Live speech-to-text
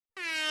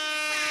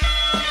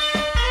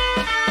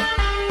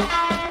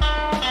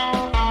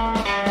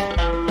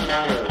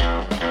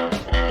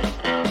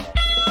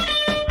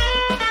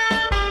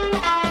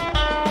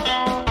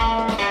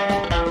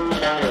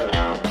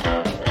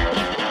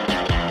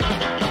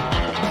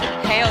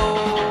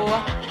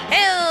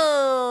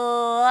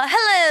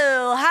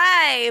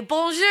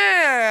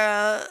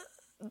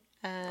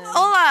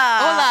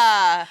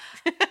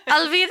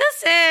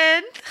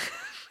listen.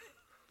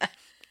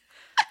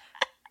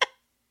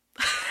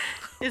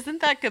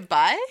 Isn't that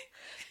goodbye?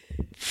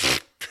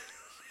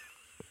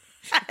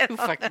 Who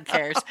fucking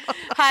cares?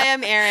 Hi,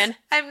 I'm Erin.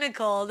 I'm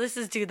Nicole. This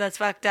is Dude That's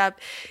Fucked Up.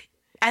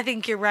 I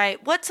think you're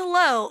right. What's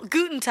hello?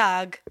 Guten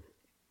Tag.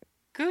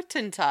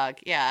 Guten Tag.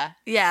 Yeah.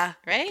 Yeah.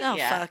 Right? Oh,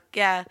 Yeah. fuck.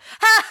 Yeah.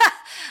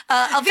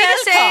 Auf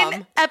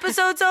Wiedersehen.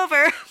 Episode's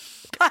over.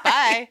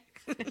 Bye.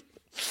 Bye.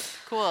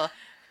 Cool.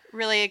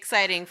 Really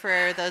exciting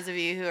for those of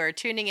you who are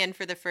tuning in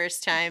for the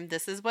first time.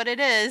 This is what it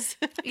is.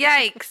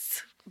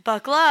 Yikes.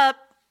 Buckle up.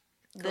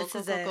 Cool, This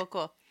is it.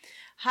 Cool.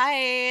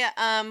 Hi.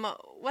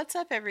 What's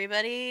up,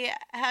 everybody?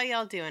 How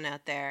y'all doing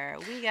out there?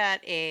 We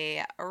got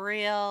a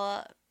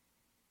real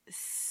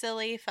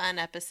silly, fun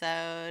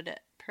episode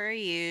per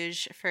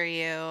usual for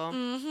you.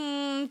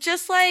 Mm-hmm.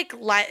 Just like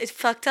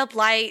fucked up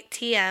light,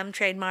 TM,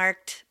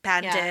 trademarked,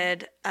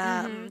 patented,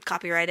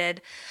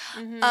 copyrighted.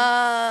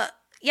 Mm-hmm.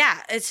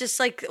 Yeah, it's just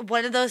like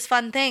one of those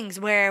fun things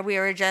where we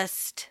were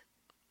just,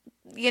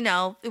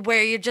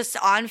 where you're just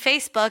on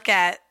Facebook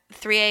at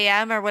 3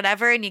 a.m. or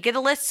whatever, and you get a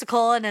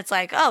listicle, and it's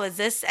like, oh, is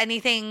this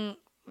anything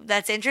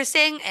that's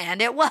interesting?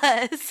 And it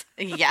was.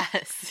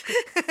 Yes.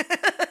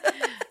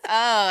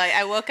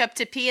 I woke up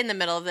to pee in the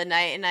middle of the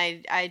night, and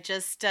I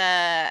just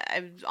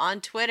I'm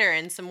on Twitter,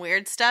 and some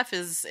weird stuff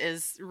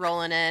is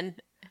rolling in.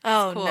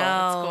 Oh cool.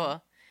 no! It's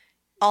cool.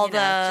 All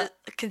the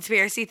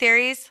conspiracy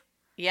theories.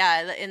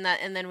 Yeah, and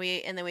then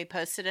we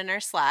posted in our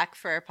Slack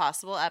for a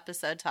possible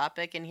episode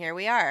topic, and here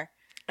we are.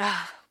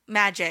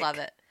 Magic. Love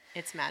it.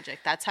 It's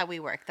magic. That's how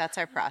we work. That's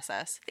our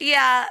process.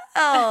 Yeah.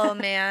 Oh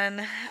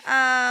man.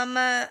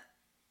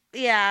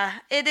 Yeah.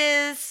 It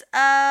is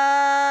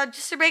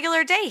just a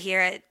regular day here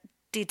at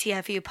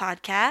DTFU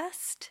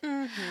Podcast.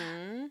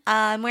 Mm-hmm.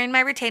 I'm wearing my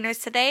retainers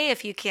today.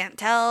 If you can't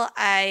tell,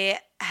 I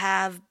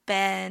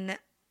wouldn't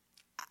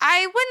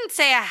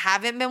say I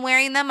haven't been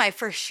wearing them. I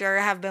for sure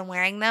have been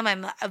wearing them.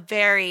 I'm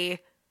very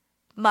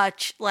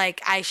much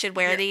like I should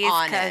wear these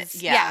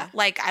because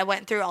like I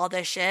went through all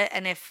this shit,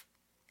 and if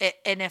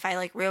I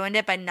like ruined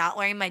it by not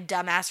wearing my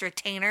dumbass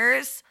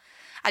retainers,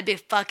 I'd be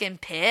fucking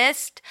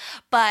pissed.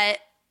 But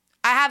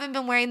I haven't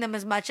been wearing them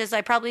as much as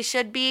I probably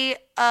should be,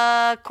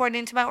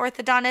 according to my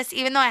orthodontist,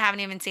 even though I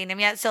haven't even seen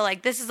him yet. So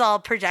like this is all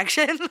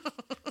projection.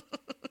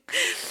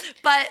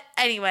 But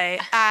anyway,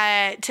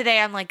 today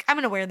I'm like, I'm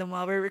going to wear them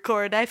while we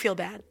record. I feel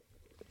bad.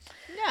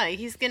 No,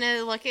 he's going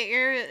to look at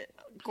your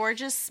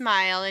gorgeous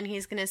smile, and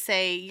he's going to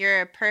say, you're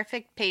a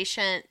perfect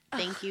patient.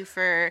 Thank you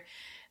for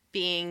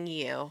being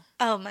you.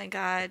 Oh my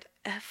God.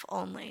 If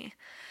only.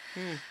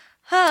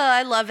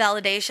 I love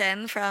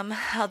validation from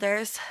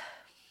others.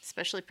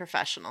 Especially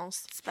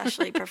professionals.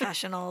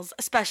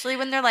 Especially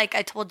when they're like,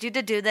 I told you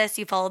to do this.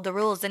 You followed the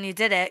rules and you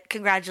did it.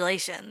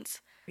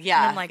 Congratulations.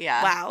 Yeah. And I'm like,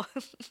 wow.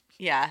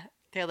 Yeah.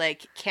 They're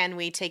like, can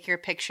we take your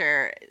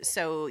picture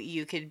so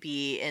you could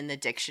be in the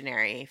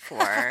dictionary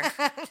for,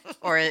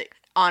 or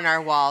on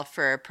our wall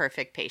for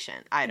perfect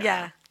patient? I don't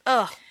know.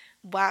 Oh,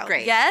 wow.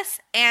 Great. Yes.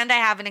 And I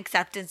have an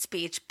acceptance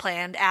speech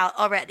planned out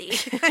already.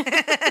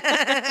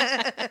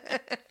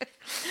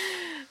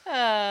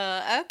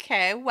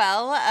 Okay.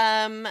 Well,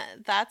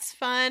 that's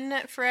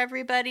fun for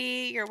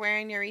everybody. You're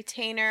wearing your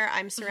retainer.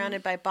 I'm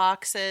surrounded by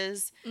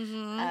boxes.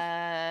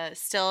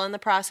 Still in the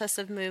process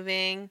of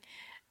moving.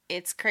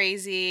 It's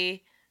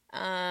crazy.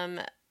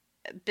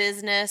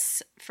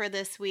 Business for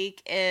this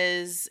week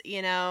is,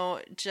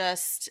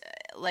 just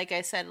like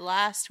I said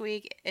last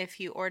week,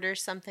 if you order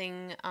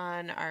something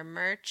on our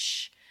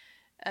merch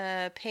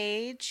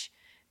page,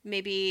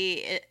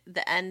 maybe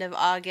the end of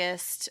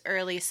August,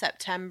 early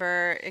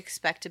September,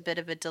 expect a bit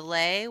of a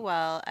delay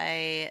while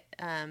I,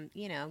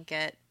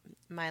 get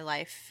my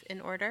life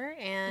in order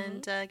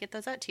and get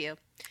those out to you.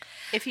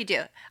 If you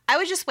do, I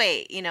would just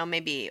wait,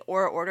 maybe,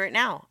 or order it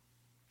now.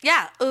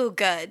 Yeah. Ooh,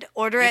 good.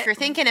 Order it. If you're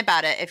thinking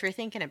about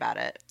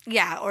it.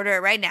 Yeah, order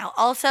it right now.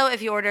 Also,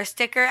 if you order a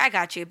sticker, I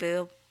got you,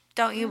 boo.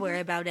 Don't you worry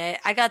about it.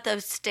 I got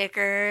those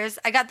stickers.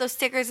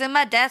 In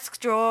my desk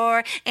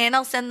drawer, and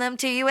I'll send them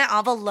to you in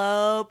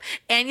envelope,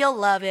 and you'll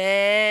love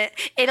it.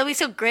 It'll be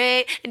so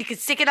great, and you can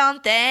stick it on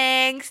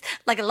things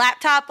like a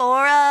laptop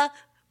or a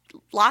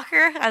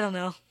locker. I don't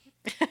know.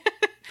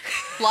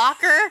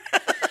 Locker?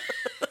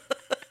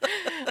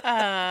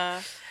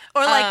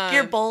 Or like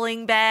your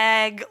bowling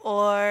bag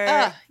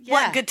or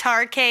what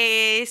guitar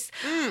case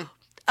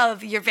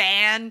of your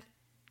van.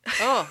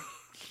 Oh,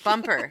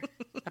 bumper.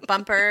 A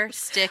bumper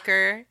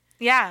sticker.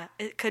 Yeah,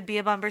 it could be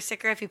a bumper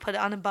sticker if you put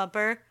it on a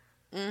bumper.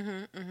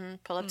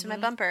 Pull up to my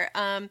bumper.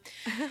 I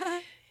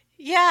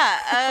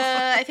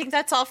think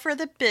that's all for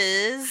the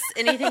biz.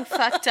 Anything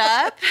fucked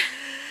up?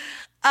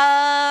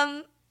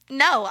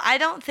 No, I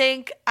don't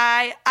think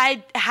I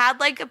had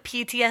like a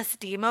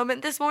PTSD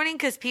moment this morning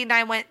because Pete and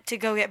I went to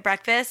go get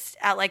breakfast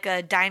at like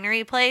a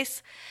dinery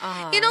place.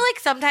 Like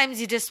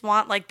sometimes you just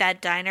want like that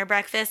diner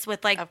breakfast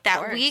with like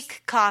that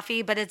weak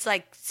coffee, but it's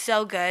like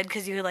so good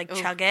because you like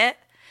chug it.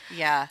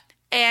 Yeah.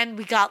 And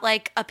we got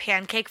like a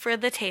pancake for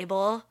the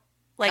table,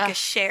 like a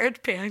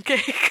shared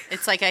pancake.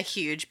 It's like a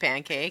huge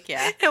pancake.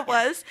 Yeah, it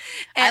was.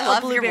 And I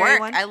love your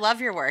work. I love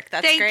your work.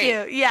 That's great.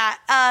 Thank you. Yeah.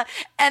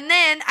 And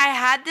then I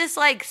had this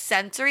like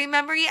sensory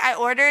memory. I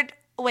ordered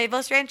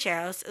huevos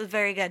rancheros. It was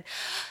very good.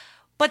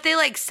 But they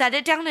like set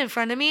it down in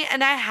front of me,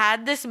 and I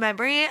had this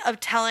memory of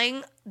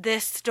telling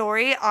this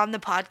story on the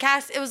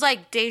podcast. It was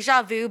like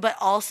deja vu, but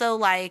also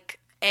like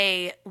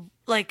a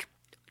like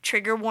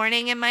trigger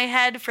warning in my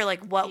head for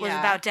like what was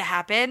about to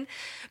happen,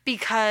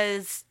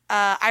 because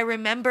I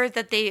remember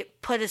that they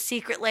put a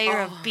secret layer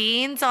of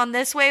beans on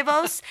this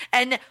huevos,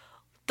 and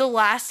the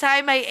last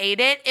time I ate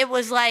it, it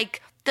was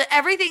like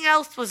everything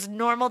else was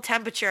normal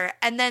temperature,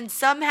 and then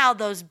somehow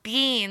those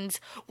beans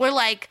were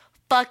like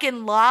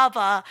fucking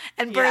lava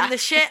and burned the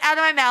shit out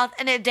of my mouth,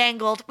 and it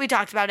dangled. We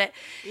talked about it.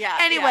 Yeah.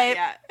 Anyway,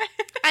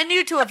 I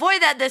knew to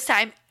avoid that this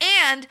time,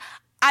 and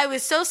I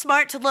was so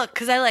smart to look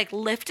because I like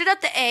lifted up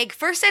the egg.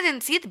 First, I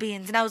didn't see the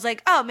beans, and I was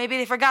like, oh, maybe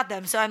they forgot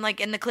them, so I'm like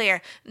in the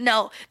clear.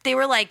 No, they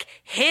were like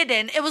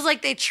hidden. It was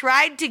like they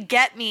tried to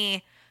get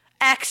me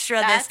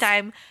extra this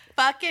time.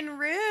 Fucking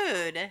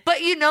rude.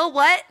 But you know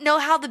what? Know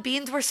how the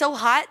beans were so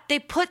hot? They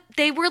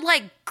were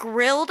like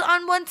grilled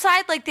on one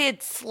side, like they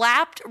had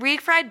slapped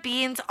refried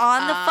beans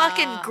on the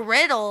fucking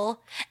griddle,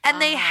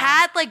 and they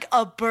had like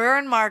a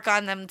burn mark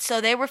on them,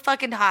 so they were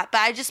fucking hot.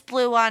 But I just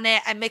blew on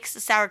it. I mixed the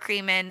sour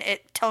cream in.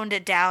 It toned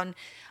it down.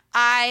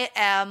 I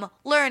am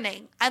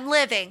learning. I'm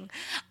living.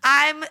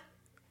 I'm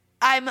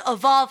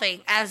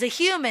evolving as a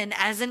human,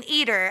 as an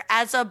eater,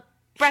 as a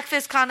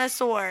breakfast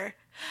connoisseur.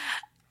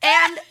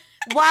 And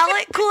while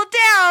it cooled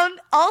down,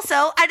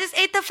 also, I just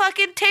ate the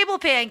fucking table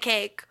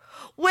pancake,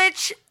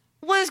 which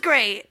was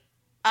great.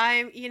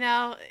 When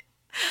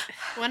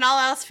all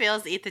else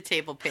fails, eat the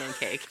table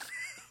pancake.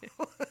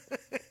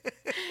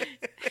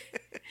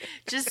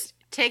 Just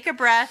take a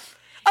breath.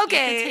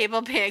 Okay. Eat the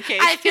table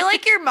pancake. I feel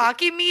like you're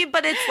mocking me,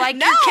 but it's like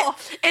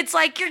it's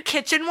like your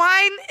kitchen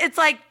wine. It's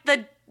like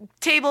the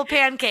table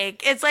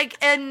pancake. It's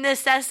like a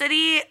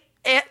necessity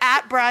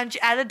at brunch,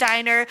 at a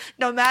diner.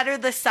 No matter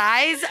the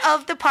size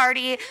of the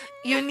party,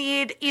 you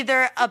need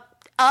either a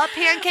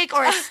pancake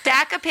or a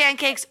stack of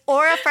pancakes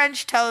or a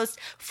French toast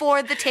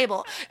for the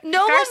table.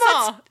 No one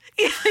wants...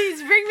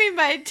 Please bring me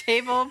my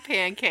table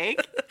pancake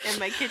and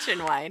my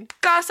kitchen wine.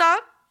 Garçon.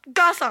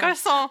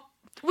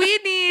 We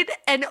need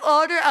an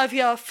order of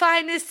your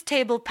finest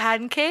table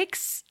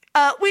pancakes.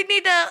 We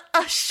need a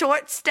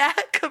short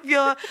stack of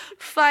your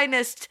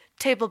finest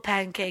table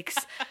pancakes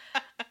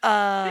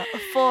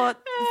for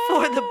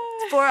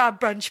our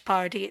brunch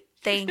party.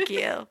 Thank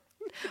you.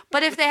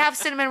 But if they have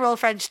cinnamon roll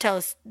French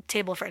toast,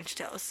 table French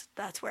toast,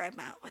 that's where I'm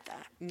at with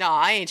that. No,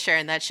 I ain't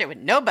sharing that shit with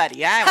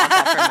nobody. I want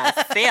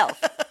that for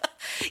myself.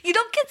 You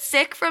don't get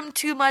sick from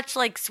too much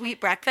like sweet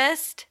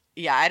breakfast?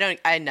 Yeah,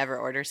 I never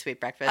order sweet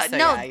breakfast. So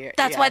no,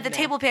 that's why the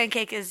table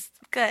pancake is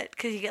good,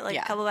 because you get like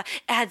a couple of...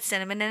 It had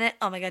cinnamon in it.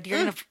 Oh my god,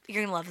 you're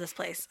gonna love this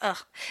place. Ugh,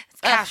 it's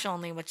cash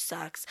only, which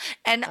sucks.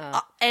 And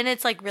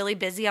it's like really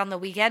busy on the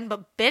weekend,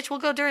 but bitch, we'll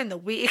go during the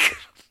week.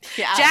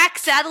 Yeah. Jack,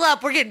 saddle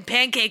up. We're getting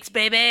pancakes,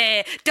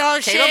 baby.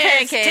 Don't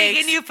shit.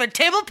 Taking you for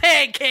table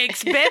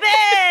pancakes, baby.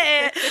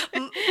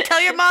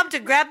 Tell your mom to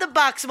grab the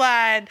box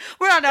wine.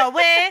 We're on our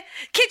way.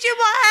 Kitchen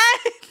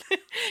wine.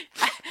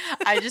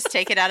 I just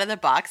take it out of the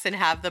box and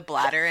have the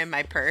bladder in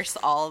my purse,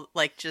 all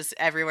like just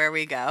everywhere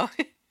we go.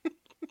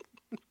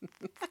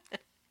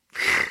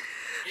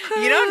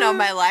 You don't know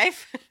my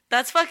life.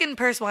 That's fucking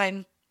purse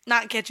wine,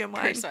 not kitchen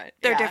wine. Purse wine.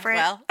 They're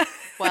different.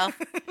 Well.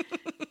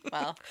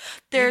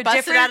 They're you bust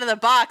different. It out of the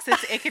box.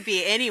 It could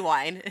be any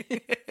wine,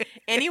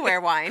 anywhere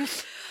wine.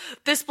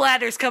 This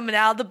bladder's coming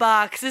out of the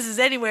box. This is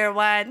anywhere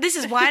wine. This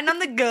is wine on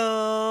the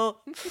go.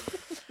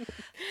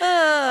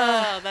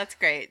 Oh, that's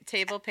great.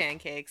 Table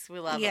pancakes. We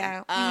love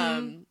them.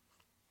 Mm-hmm.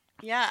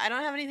 Yeah, I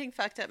don't have anything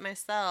fucked up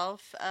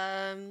myself.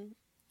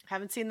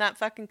 Haven't seen that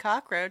fucking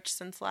cockroach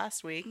since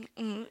last week.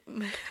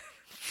 Mm-hmm.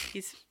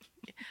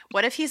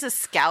 What if he's a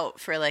scout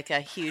for like a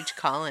huge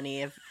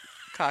colony of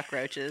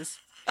cockroaches,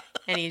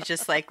 and he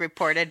just like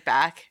reported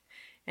back,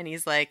 and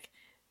he's like,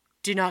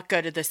 "Do not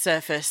go to the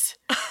surface.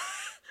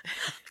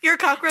 Your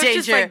cockroach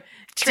is like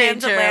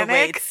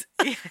transatlantic."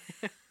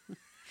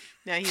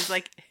 No, he's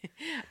like,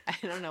 I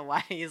don't know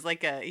why he's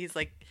like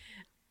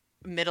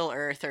Middle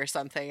Earth or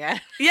something. Yeah.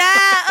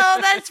 Oh,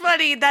 that's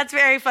funny. That's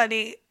very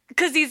funny.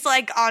 Because he's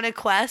like on a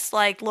quest,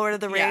 like Lord of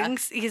the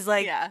Rings. He's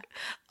like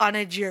on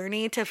a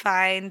journey to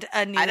find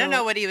a new... I don't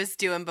know what he was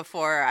doing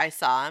before I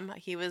saw him.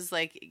 He was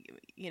like,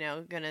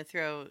 gonna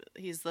throw...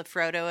 He's the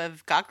Frodo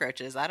of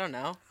cockroaches. I don't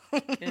know.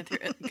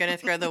 Gonna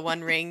throw the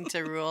one ring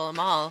to rule them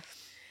all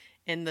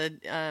in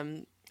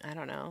the, I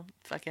don't know,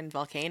 fucking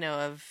volcano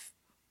of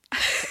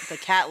the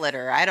cat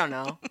litter. I don't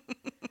know.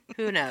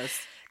 Who knows?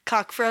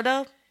 Cock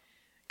Frodo?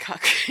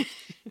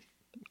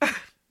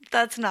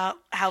 That's not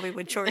how we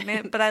would shorten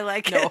it, but I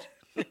like it.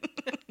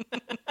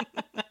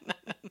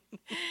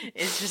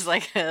 It's just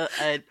like a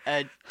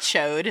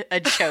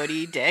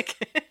chody dick.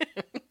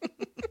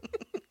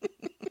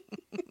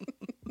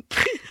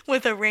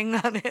 With a ring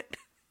on it.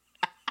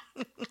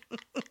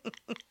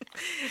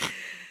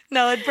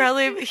 No,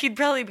 he'd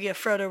probably be a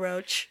Frodo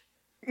Roach,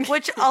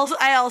 which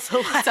I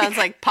also like. Sounds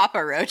like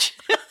Papa Roach.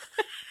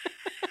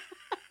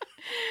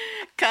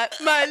 Cut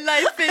my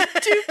life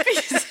into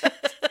pieces.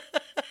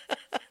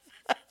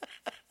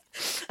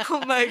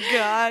 Oh my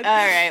god!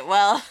 All right,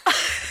 well,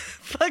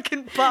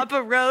 fucking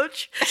Papa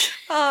Roach.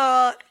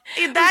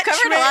 We've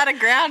covered a lot of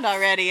ground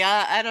already.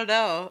 I don't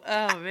know.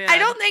 Oh man, I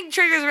don't think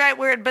trigger's the right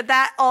word, but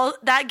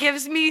that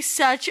gives me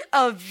such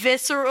a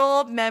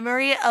visceral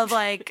memory of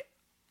like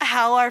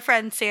how our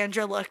friend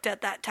Sandra looked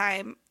at that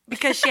time,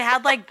 because she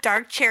had like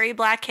dark cherry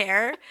black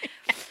hair,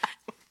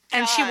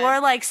 and she wore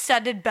like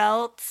studded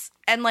belts.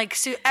 And like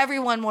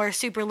everyone wore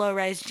super low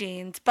rise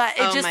jeans, but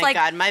it just like, oh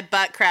my god, my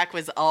butt crack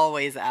was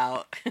always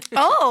out.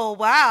 Oh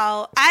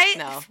wow,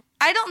 I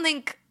don't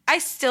think I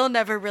still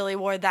never really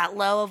wore that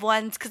low of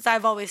ones because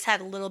I've always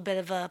had a little bit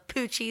of a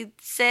poochy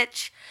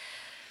sitch.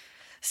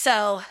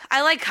 So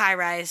I like high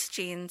rise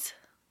jeans.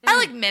 I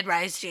like mid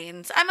rise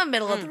jeans. I'm a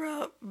middle of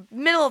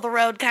the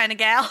road kind of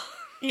gal.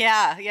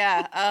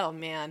 Yeah. Oh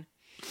man.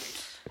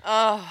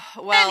 Oh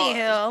well.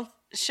 Anywho,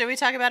 should we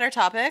talk about our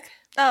topic?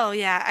 Oh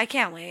yeah, I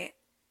can't wait.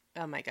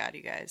 Oh my god,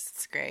 you guys,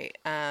 it's great.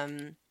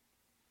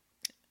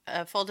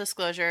 Full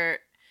disclosure,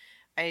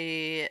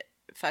 I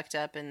fucked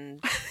up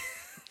and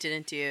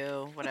didn't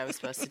do what I was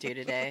supposed to do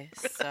today.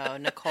 So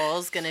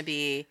Nicole's gonna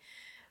be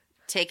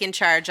taking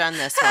charge on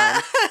this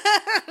one.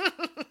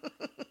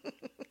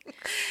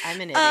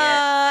 I'm an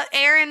idiot.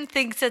 Erin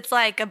thinks it's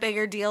like a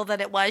bigger deal than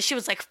it was. She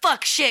was like,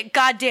 fuck shit,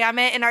 god damn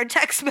it, in our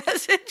text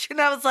message.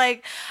 And I was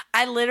like,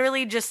 I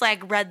literally just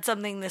like read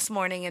something this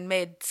morning and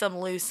made some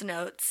loose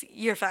notes.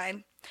 You're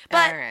fine.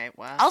 But all right,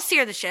 well, I'll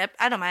steer the ship.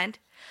 I don't mind.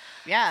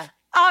 Yeah.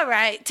 All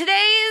right.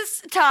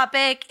 Today's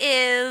topic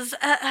is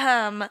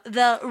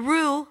the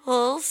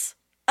rules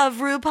of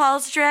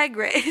RuPaul's Drag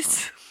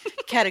Race.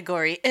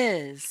 Category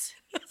is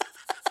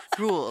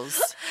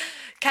rules.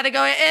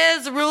 Category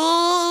is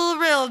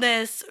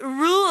realness.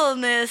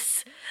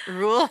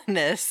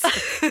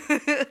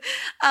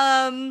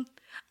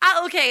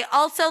 Okay.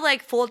 Also,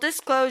 like, full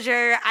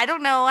disclosure, I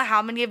don't know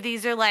how many of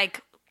these are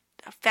like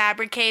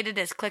fabricated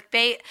as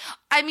clickbait.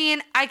 I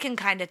mean, I can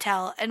kind of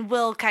tell, and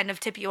we'll kind of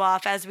tip you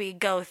off as we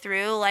go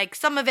through. Like,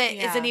 some of it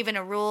isn't even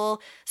a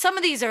rule. Some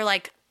of these are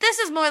like, this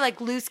is more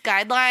like loose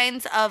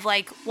guidelines of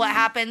like what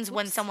happens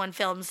when someone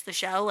films the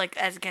show, like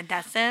as a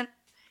contestant.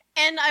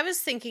 And I was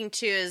thinking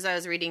too, as I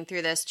was reading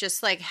through this,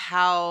 just like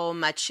how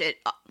much it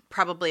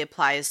probably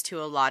applies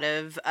to a lot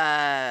of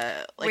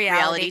like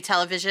reality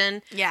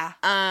television. Yeah.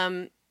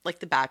 Like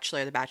The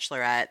Bachelor, The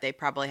Bachelorette, they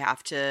probably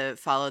have to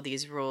follow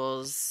these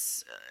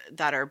rules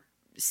that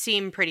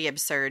seem pretty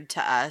absurd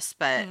to us,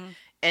 but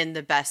in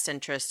the best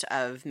interest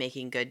of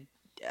making good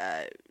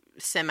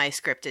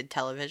semi-scripted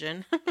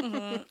television.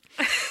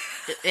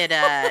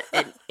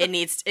 It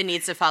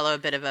needs to follow a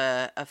bit of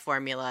a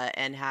formula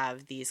and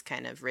have these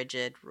kind of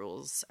rigid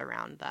rules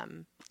around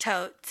them.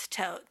 Totes.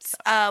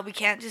 We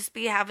can't just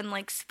be having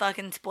like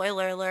fucking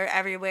spoiler alert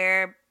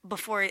everywhere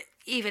before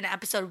even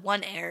episode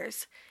 1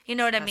 airs. You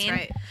know what I mean?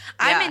 Right.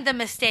 I made the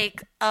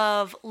mistake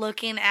of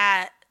looking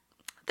at,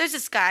 there's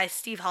this guy,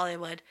 Steve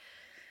Hollywood,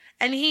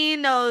 and he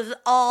knows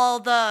all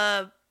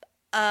the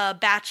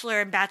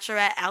Bachelor and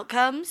Bachelorette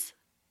outcomes.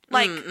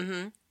 Like,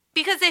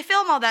 because they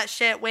film all that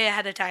shit way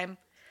ahead of time.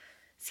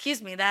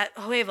 Excuse me, that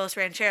huevos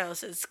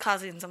rancheros is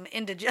causing some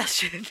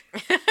indigestion.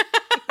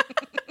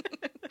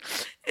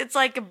 It's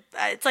like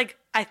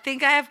I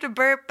think I have to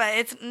burp,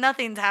 but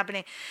nothing's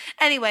happening.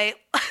 Anyway,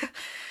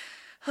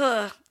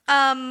 where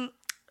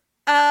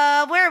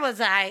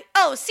was I?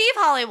 Oh, Steve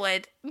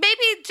Hollywood.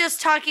 Maybe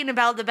just talking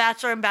about The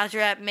Bachelor and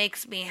Bachelorette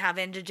makes me have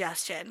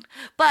indigestion.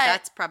 But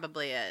that's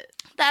probably it.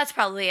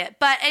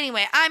 But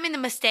anyway, I'm in the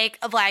mistake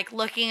of like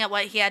looking at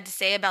what he had to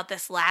say about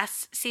this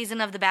last season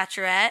of The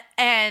Bachelorette,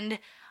 and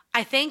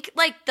I think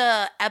like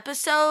the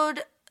episodes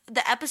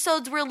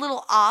were a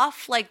little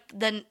off, like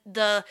the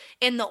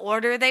in the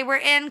order they were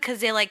in,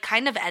 because they like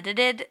kind of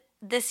edited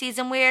this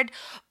season weird,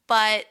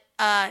 but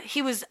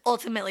he was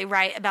ultimately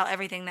right about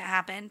everything that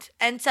happened.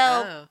 And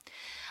so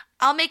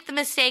I'll make the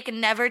mistake and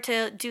never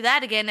to do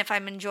that again if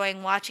I'm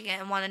enjoying watching it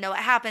and want to know what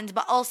happens,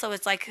 but also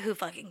it's like, who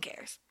fucking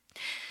cares?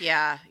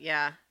 Yeah.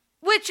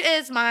 Which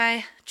is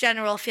my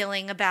general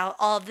feeling about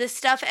all of this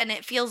stuff, and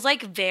it feels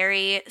like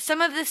some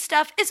of this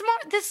stuff is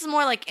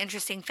more like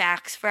interesting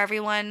facts for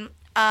everyone.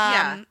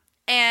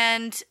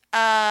 And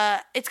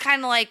it's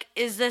kind of like,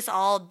 is this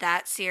all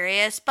that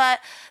serious? But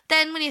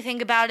then when you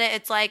think about it,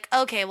 it's like,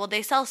 okay, well,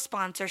 they sell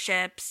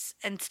sponsorships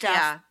and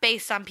stuff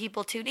based on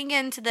people tuning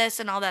into this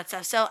and all that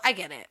stuff. So I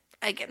get it.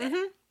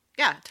 Mm-hmm.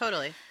 Yeah,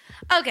 totally.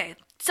 Okay,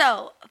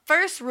 so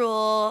first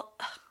rule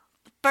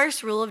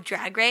of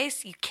Drag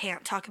Race, you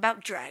can't talk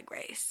about Drag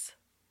Race.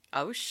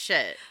 Oh,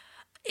 shit.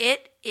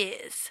 It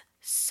is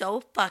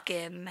so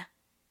fucking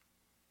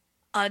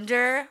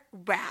under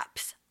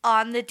wraps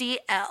on the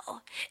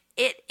DL.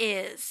 It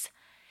is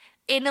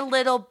in a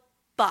little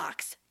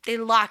box. They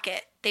lock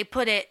it. They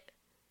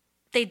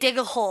dig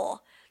a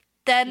hole.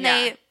 Then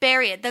they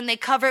bury it. Then they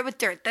cover it with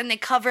dirt. Then they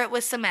cover it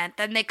with cement.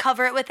 Then they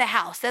cover it with a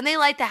house. Then they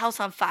light the house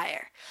on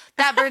fire.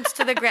 That burns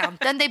to the ground.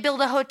 Then they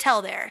build a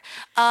hotel there,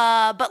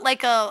 but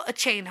like a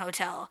chain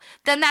hotel.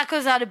 Then that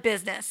goes out of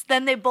business.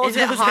 Then they both. Is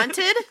it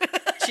haunted?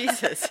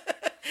 Jesus.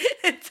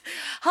 It's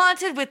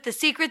haunted with the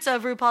secrets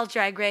of RuPaul's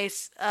Drag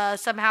Race.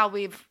 Somehow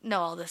we know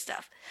all this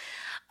stuff.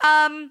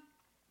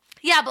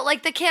 Yeah, but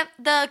like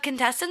the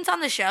contestants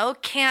on the show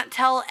can't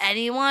tell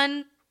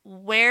anyone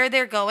where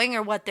they're going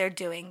or what they're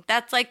doing.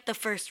 That's like the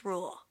first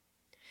rule.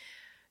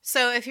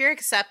 So if you're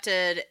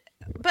accepted,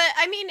 but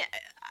I mean,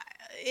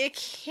 it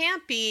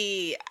can't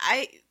be,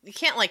 you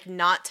can't like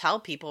not tell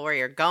people where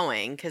you're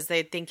going because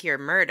they think you're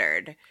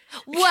murdered.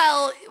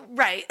 Well,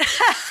 right.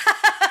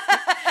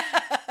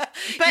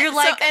 But you're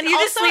like, so, and you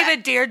just leave a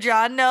Dear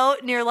John note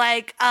and you're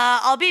like,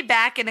 I'll be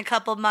back in a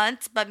couple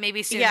months, but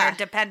maybe sooner,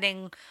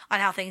 depending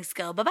on how things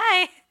go.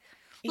 Bye-bye.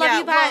 Love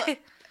you, bye. Well,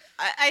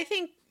 I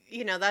think,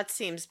 that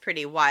seems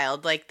pretty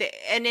wild. Like,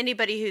 and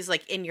anybody who's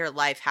like in your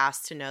life has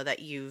to know that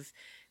you've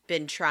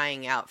been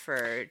trying out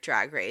for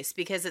Drag Race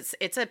because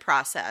it's a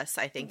process,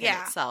 I think, in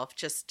itself,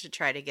 just to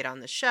try to get on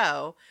the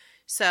show.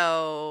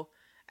 So,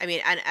 I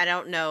mean, I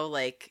don't know,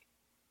 like,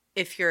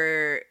 if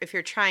you're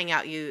trying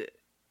out,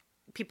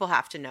 people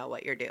have to know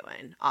what you're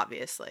doing,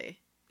 obviously.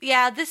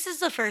 Yeah, this is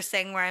the first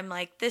thing where I'm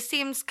like, this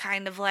seems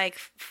kind of like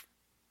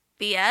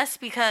BS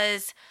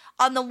because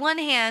on the one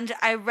hand,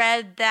 I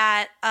read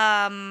that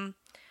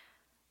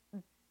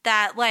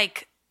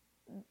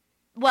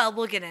well,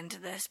 we'll get into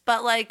this,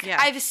 but like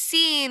I've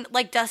seen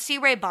like Dusty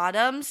Ray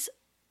Bottoms.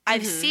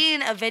 I've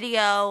seen a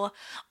video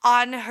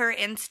on her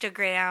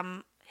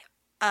Instagram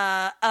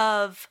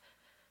of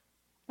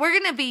we're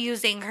going to be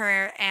using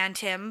her and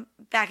him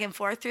back and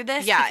forth through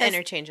this. Yeah,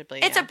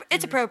 interchangeably.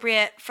 It's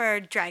appropriate for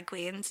drag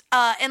queens,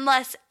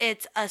 unless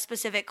it's a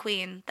specific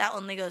queen that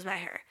only goes by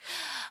her.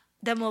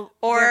 Then we'll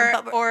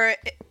or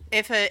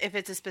if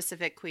it's a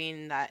specific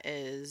queen that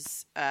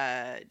is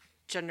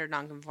gender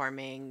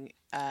nonconforming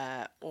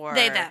or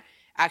they them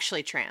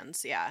actually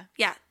trans, yeah,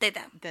 they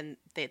them, then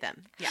they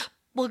them, yeah.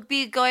 We'll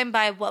be going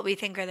by what we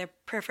think are their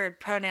preferred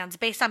pronouns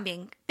based on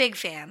being big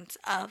fans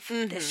of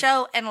this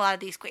show and a lot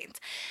of these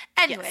queens.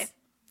 Anyway,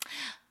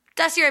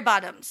 Dusty Ray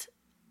Bottoms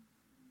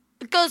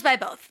goes by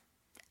both.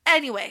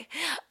 Anyway,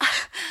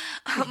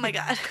 oh my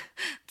God.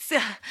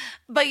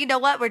 But you know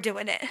what? We're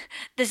doing it.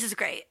 This is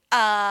great.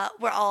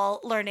 We're all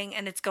learning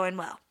and it's going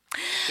well.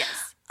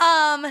 Yes.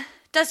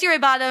 Dusty Ray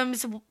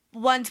Bottoms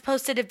once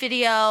posted a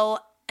video.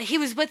 He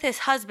was with his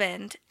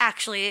husband,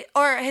 actually,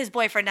 or his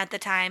boyfriend at the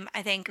time,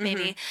 I think,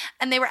 maybe.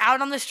 And they were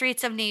out on the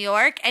streets of New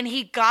York, and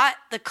he got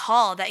the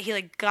call that he,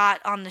 like,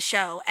 got on the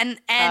show. And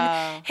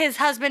his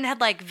husband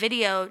had, like,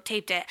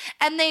 videotaped it.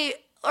 And they,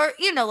 or,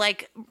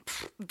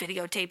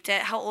 videotaped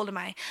it. How old am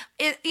I?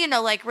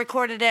 Like,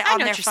 recorded it on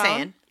their phone.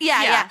 Saying.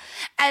 Yeah.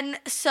 And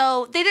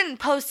so they didn't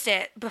post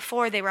it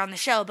before they were on the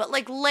show, but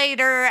like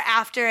later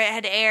after it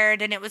had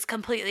aired and it was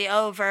completely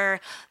over,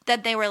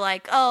 then they were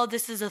like, oh,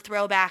 this is a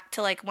throwback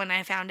to like when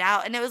I found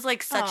out. And it was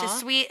like such a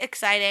sweet,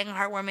 exciting,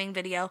 heartwarming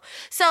video.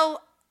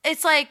 So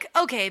it's like,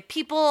 okay,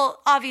 people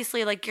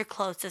obviously like your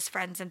closest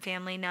friends and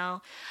family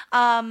know.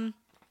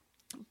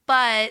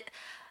 But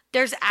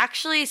there's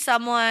actually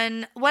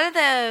one of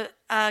the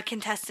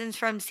contestants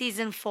from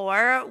season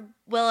 4,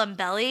 Willem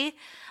Belly,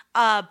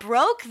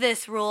 broke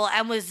this rule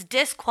and was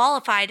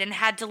disqualified and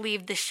had to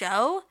leave the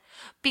show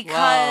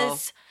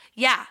because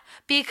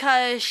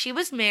she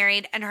was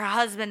married and her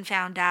husband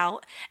found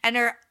out,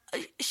 and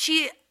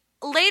she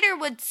later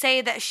would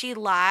say that she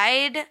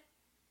lied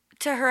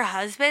to her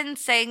husband,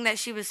 saying that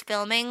she was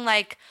filming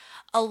like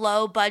a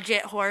low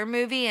budget horror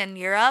movie in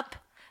Europe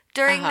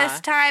during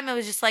this time. It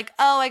was just like,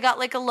 oh, I got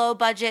like a low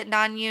budget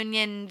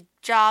non-union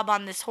job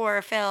on this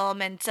horror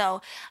film, and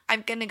so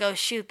I'm gonna go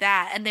shoot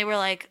that. And they were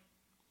like,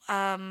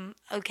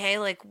 okay,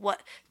 like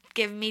what,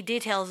 give me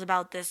details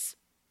about this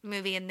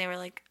movie. And they were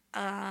like,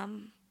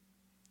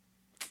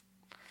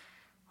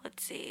 let's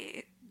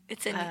see,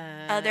 it's in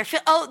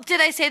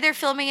did I say they're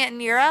filming it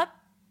in Europe?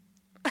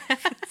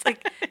 It's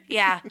like,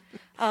 yeah.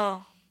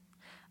 Did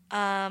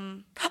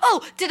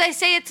I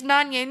say it's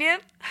non-union?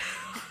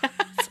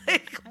 It's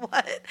like,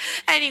 what?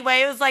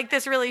 Anyway, it was like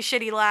this really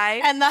shitty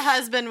lie. And the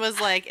husband was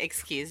like,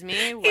 excuse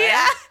me, what?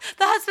 Yeah.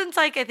 The husband's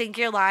like, I think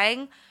you're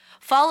lying.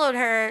 Followed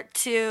her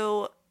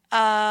to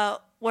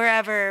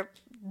wherever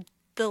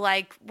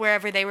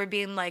they were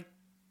being like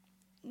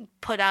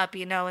put up,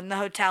 in the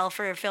hotel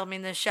for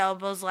filming the show,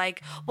 was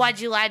like, why'd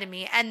you lie to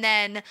me? And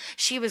then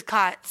she was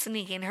caught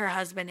sneaking her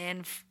husband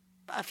in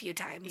a few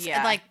times.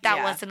 Yeah. And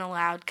that wasn't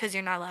allowed because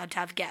you're not allowed to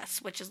have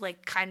guests, which is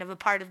like kind of a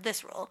part of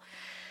this rule.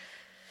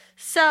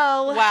 So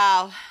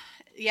wow.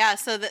 Yeah,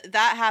 so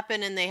that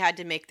happened, and they had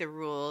to make the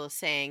rule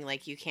saying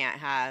like you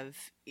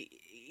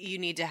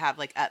need to have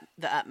like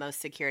the utmost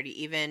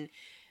security, even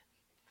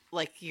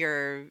like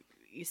your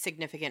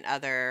significant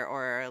other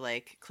or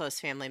like close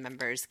family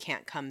members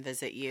can't come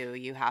visit you.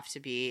 You have to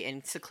be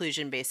in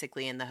seclusion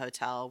basically in the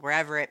hotel,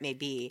 wherever it may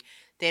be.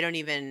 They don't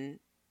even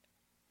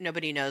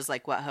nobody knows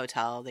like what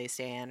hotel they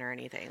stay in or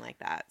anything like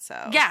that.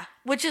 So yeah,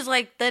 which is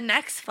like the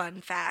next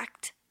fun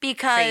fact,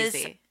 because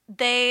crazy.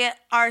 They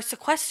are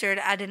sequestered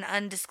at an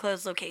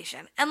undisclosed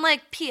location. And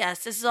like,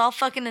 P.S., this is all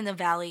fucking in the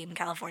Valley in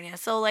California.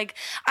 So like,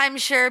 I'm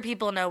sure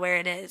people know where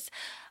it is.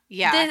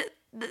 Yeah.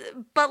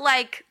 But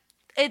like,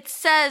 it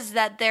says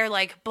that they're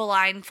like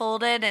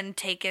blindfolded and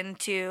taken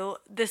to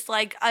this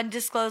like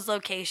undisclosed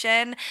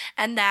location,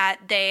 and that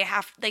they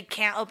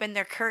can't open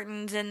their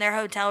curtains in their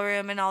hotel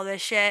room and all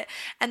this shit.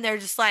 And they're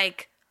just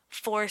like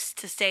forced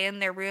to stay in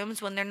their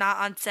rooms when they're not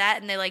on set,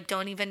 and they like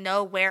don't even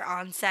know where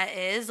on set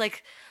is.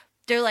 Like,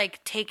 they're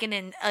like taken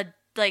in a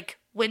like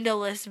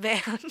windowless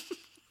van.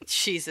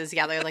 Jesus,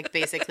 yeah, they're like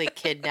basically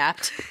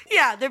kidnapped.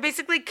 Yeah, they're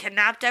basically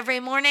kidnapped every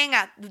morning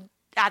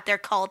at their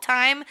call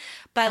time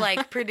by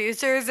like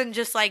producers, and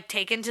just like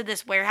taken to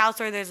this warehouse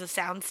where there's a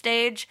sound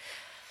stage.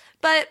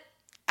 But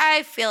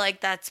I feel like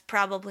that's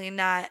probably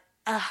not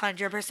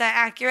 100%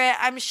 accurate.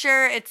 I'm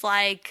sure it's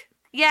like,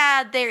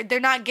 yeah, they're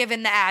not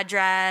given the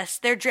address.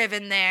 They're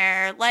driven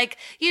there. Like,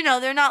 you know,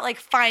 they're not like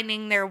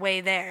finding their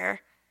way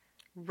there.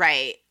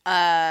 Right.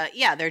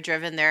 Yeah, they're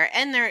driven there,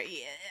 and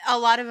a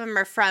lot of them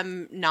are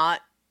from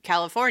not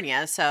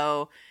California,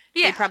 so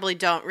they probably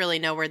don't really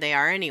know where they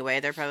are anyway.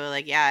 They're probably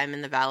like, yeah, I'm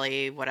in the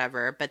Valley,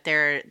 whatever, but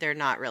they're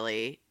not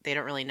really, they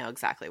don't really know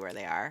exactly where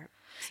they are.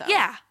 So.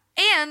 Yeah.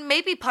 And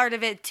maybe part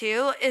of it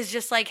too is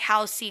just like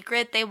how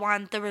secret they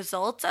want the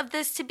results of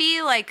this to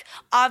be. Like,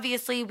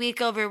 obviously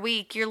week over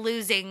week you're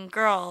losing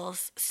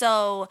girls.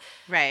 So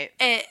right.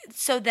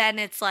 So then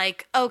it's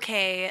like,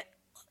 okay,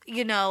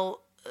 you know,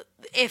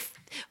 if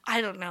I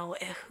don't know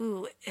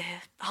who,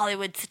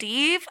 Hollywood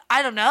Steve,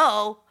 I don't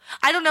know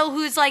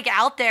who's like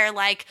out there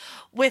like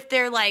with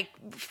their like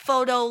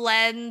photo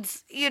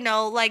lens, you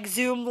know, like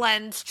zoom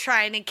lens,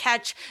 trying to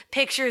catch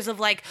pictures of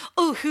like,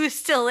 oh, who's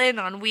still in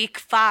on week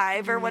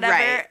 5 or whatever.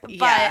 Right. But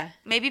yeah.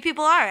 Maybe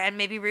people are, and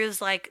maybe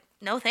Rue's like,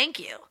 no thank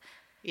you.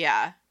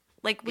 Yeah,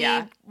 like we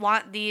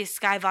want these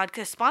Sky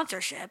Vodka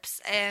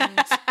sponsorships,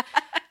 and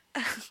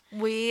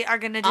we are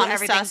going to do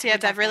everything. Anastasia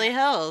Beverly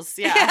Hills.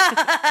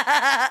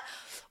 Yeah.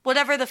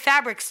 Whatever the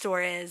fabric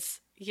store is.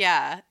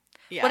 Yeah.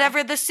 Yeah.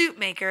 Whatever the suit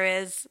maker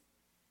is.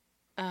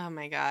 Oh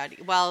my God.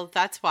 Well,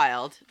 that's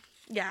wild.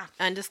 Yeah.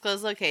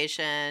 Undisclosed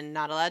location.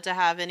 Not allowed to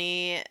have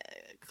any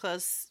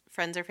close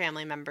friends or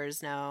family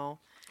members know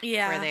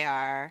where they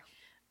are.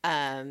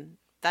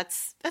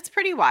 That's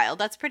pretty wild.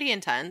 That's pretty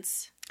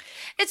intense.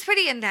 It's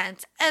pretty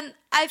intense. And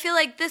I feel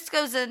like this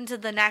goes into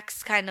the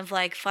next kind of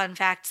like fun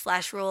fact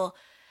 / rule.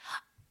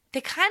 They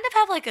kind of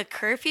have like a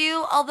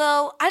curfew,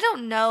 although I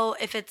don't know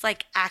if it's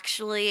like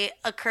actually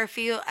a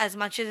curfew as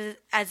much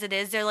as it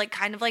is. They're like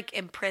kind of like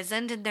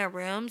imprisoned in their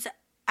rooms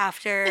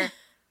after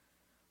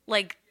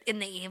like in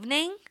the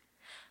evening.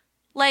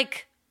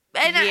 Like,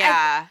 and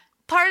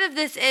part of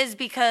this is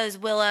because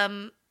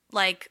Willem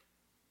like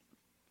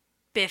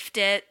biffed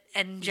it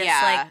and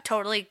just like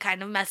totally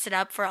kind of messed it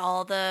up for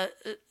all the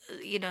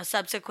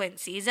subsequent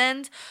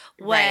seasons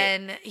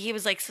when he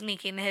was like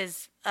sneaking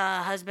his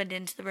husband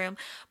into the room.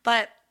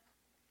 But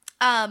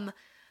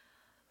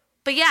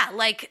yeah,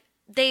 like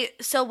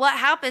so what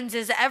happens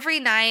is every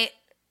night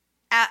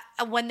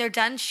when they're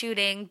done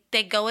shooting,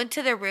 they go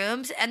into their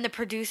rooms, and the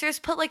producers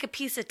put like a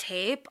piece of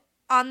tape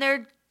on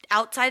their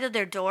outside of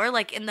their door,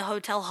 like in the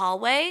hotel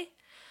hallway.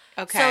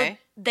 Okay. So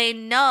they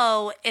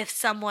know if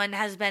someone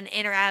has been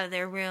in or out of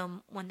their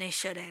room when they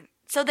shouldn't.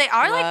 So they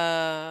are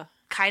like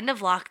kind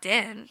of locked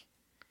in.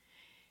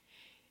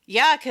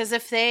 Yeah, because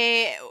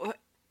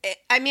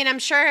I'm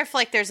sure if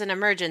like there's an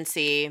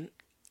emergency,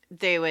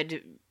 they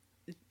would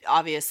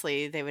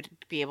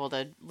be able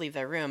to leave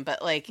their room,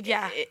 but like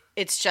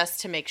it's just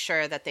to make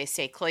sure that they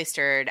stay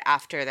cloistered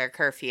after their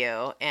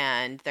curfew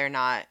and they're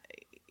not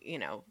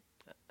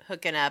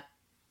hooking up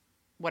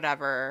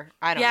whatever.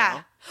 I don't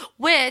know.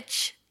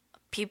 Which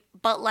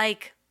but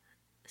like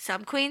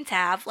some queens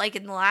have, like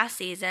in the last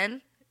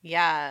season.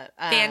 Yeah.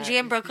 Vanjie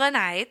and Brooklyn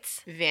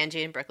Heights.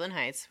 Vanjie and Brooklyn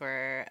Heights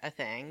were a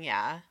thing,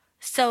 yeah.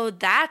 So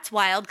that's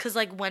wild, because,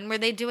 like, when were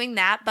they doing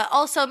that? But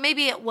also,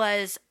 maybe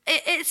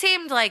it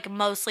seemed like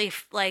mostly,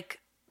 like,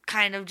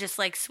 kind of just,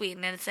 like, sweet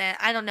and innocent.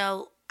 I don't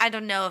know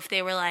if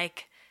they were,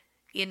 like,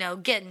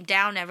 getting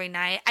down every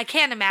night. I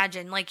can't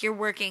imagine, like, you're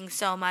working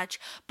so much.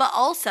 But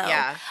also,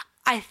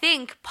 I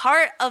think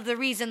part of the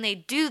reason they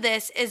do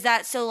this is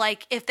that, so,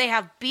 like, if they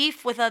have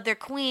beef with other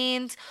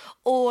queens,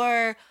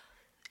 or,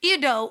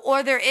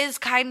 or there is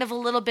kind of a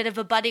little bit of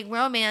a budding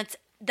romance,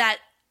 that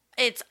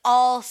it's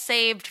all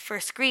saved for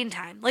screen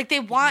time. Like, they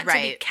want to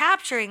be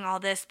capturing all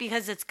this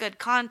because it's good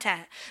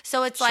content.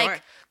 So it's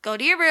like, go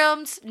to your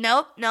rooms.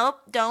 Nope,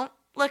 don't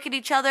look at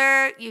each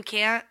other. You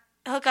can't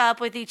hook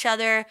up with each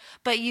other,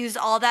 but use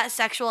all that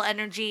sexual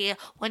energy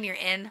when you're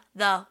in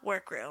the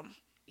workroom.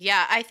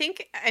 Yeah,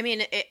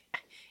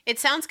 it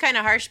sounds kind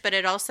of harsh, but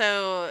it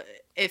also,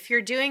 if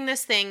you're doing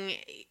this thing,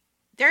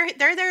 they're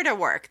there to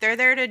work. They're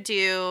there to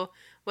do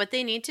what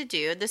they need to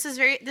do. This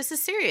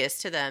is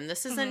serious to them.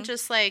 This isn't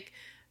just like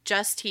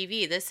just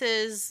TV. This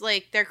is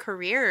like their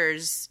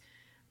careers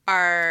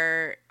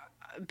are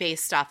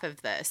based off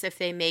of this. If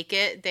they make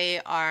it,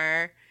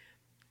 if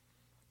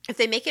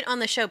they make it on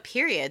the show,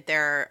 period,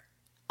 they're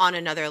on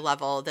another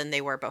level than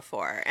they were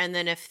before. And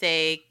then if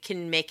they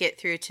can make it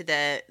through to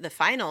the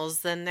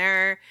finals, then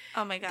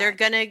oh my God,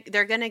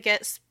 they're gonna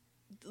get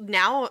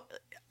now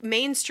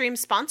mainstream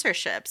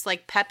sponsorships.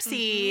 Like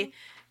Pepsi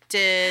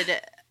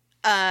did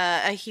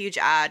a huge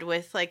ad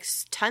with like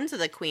tons of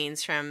the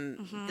queens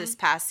from this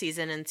past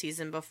season and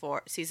seasons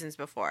before.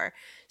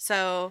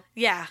 So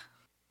yeah.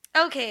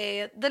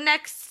 Okay, the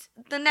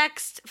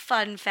next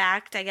fun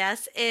fact, I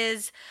guess,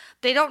 is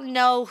they don't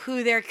know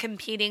who they're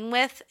competing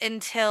with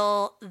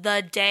until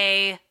the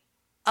day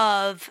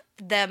of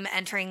them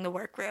entering the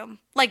workroom.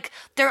 Like,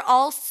 they're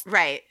all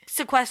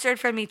sequestered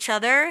from each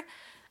other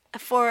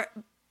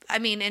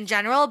in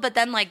general, but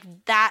then,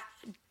 like, that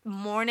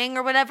morning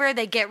or whatever,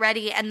 they get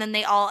ready, and then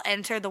they all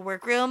enter the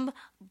workroom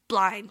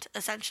blind,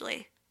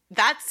 essentially.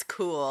 That's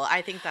cool.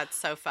 I think that's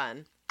so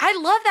fun. I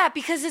love that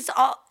because it's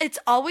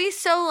always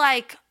so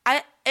like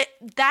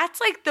that's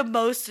like the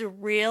most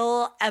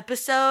real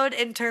episode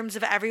in terms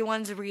of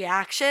everyone's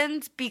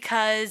reactions,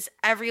 because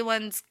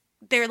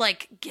they're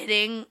like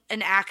getting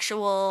an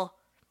actual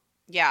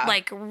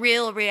like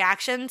real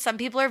reaction. Some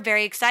people are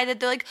very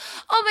excited. They're like,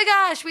 "Oh my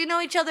gosh, we know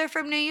each other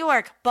from New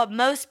York." But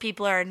most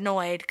people are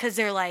annoyed because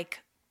they're like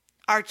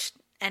arch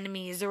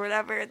enemies or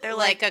whatever. They're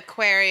like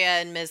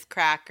Aquaria and Ms.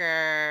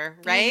 Cracker,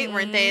 right?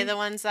 Weren't they the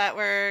ones that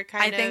were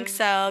kind of... I think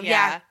so,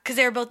 yeah. Because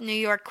they were both New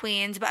York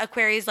queens, but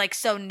Aquaria's like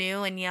so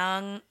new and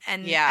young,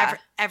 and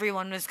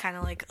everyone was kind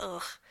of like,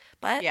 ugh.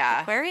 But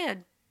Aquaria,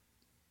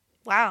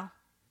 wow.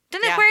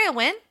 Didn't Aquaria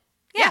win?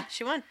 Yeah,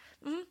 she won.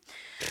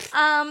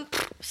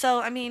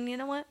 So, I mean, you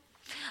know what?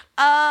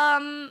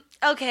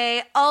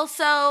 Okay,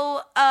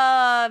 also,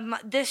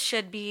 this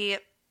should be,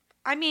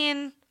 I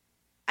mean...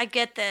 I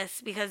get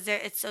this because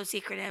it's so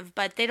secretive,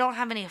 but they don't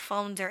have any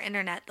phones or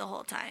internet the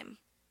whole time.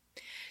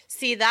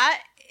 See,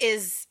 that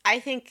is, I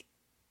think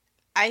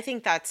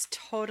that's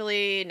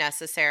totally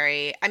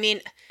necessary. I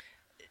mean,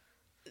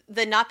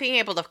 the not being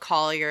able to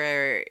call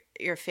your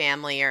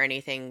family or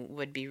anything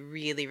would be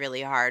really,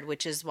 really hard,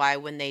 which is why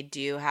when they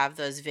do have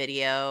those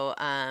video,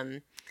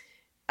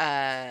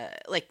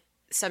 like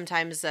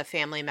sometimes a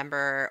family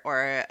member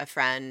or a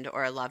friend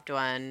or a loved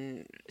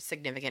one,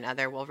 significant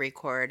other will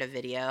record a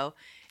video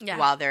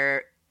while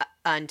they're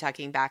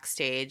untucking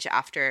backstage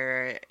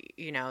after,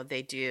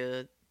 they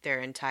do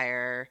their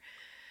entire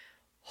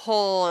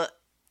whole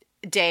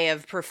day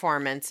of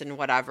performance and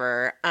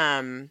whatever.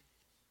 And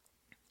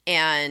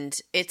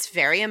it's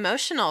very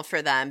emotional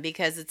for them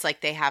because it's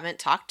like they haven't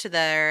talked to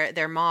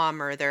their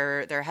mom or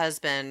their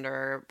husband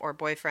or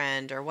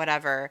boyfriend or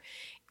whatever.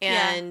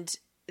 And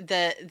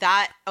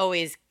that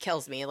always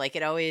kills me. Like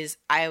I always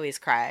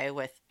cry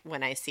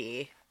when I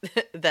see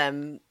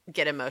them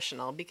get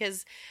emotional,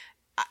 because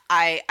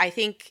I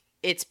think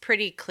it's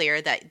pretty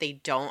clear that they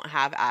don't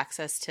have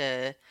access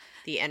to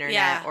the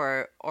internet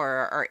or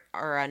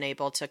are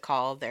unable to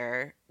call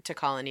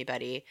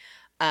anybody.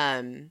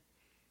 And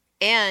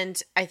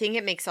I think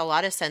it makes a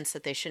lot of sense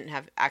that they shouldn't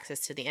have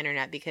access to the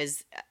internet,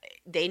 because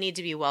they need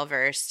to be well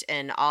versed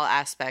in all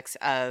aspects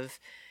of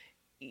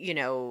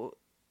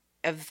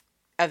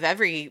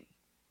every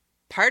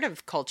part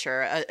of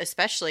culture,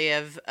 especially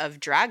of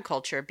drag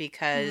culture,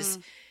 because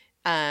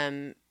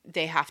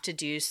they have to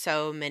do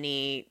so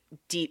many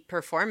deep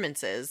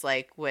performances,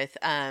 like with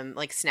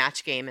like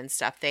Snatch Game and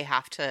stuff. They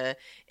have to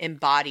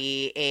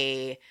embody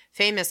a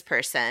famous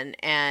person,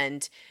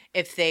 and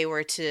if they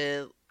were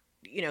to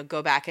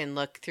go back and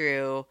look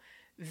through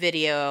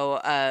video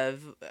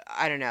of,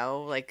 I don't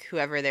know, like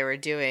whoever they were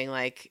doing,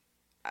 like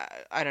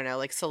I don't know,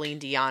 like Celine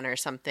Dion or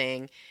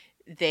something,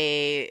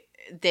 they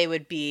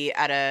would be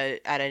at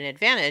an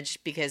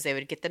advantage because they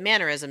would get the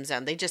mannerisms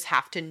down. They just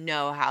have to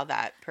know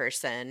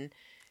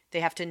they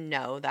have to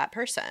know that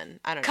person.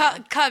 I don't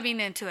know. Coming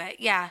into it,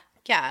 yeah.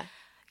 Yeah.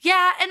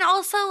 Yeah, and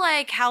also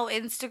like how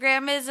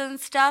Instagram is and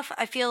stuff,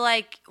 I feel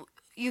like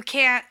you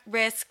can't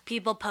risk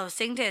people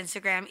posting to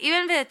Instagram,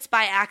 even if it's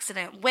by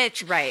accident,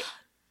 which... Right.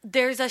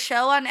 There's a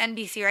show on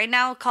NBC right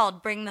now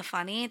called Bring the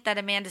Funny that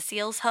Amanda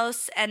Seales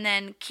hosts, and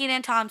then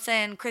Kenan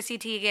Thompson, Chrissy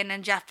Teigen,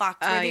 and Jeff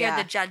Foxworthy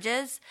are the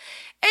judges.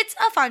 It's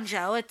a fun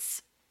show.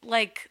 It's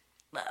like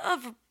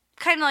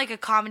kind of like a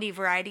comedy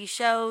variety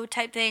show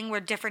type thing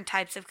where different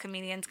types of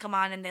comedians come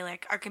on and they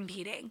like are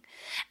competing.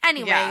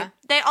 Anyway,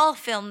 they all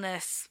filmed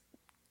this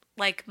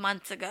like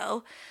months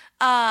ago.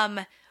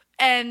 And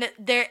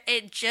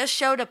it just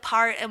showed a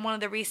part in one of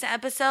the recent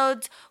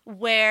episodes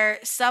where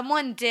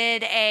someone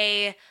did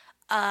a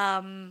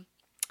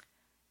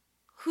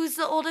who's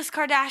the oldest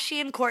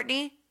Kardashian?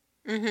 Kourtney.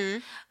 Mm-hmm.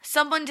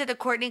 Someone did a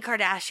Kourtney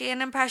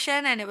Kardashian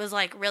impression, and it was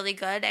like really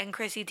good. And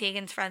Chrissy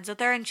Teigen's friends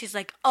with her, and she's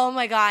like, "Oh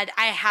my god,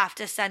 I have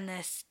to send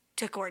this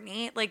to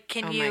Kourtney. Like,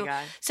 can you?" My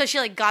God. So she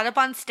like got up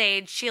on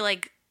stage. She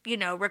like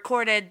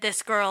recorded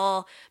this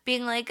girl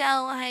being like,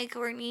 "Oh, hi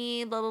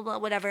Kourtney," blah blah blah,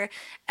 whatever,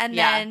 and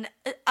then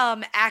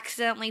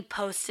accidentally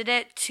posted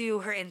it to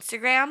her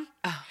Instagram,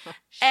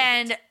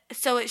 and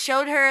so it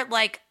showed her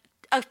like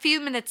a few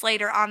minutes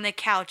later on the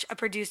couch, a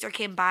producer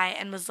came by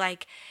and was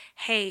like,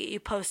 hey, you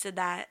posted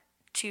that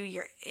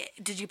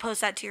did you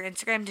post that to your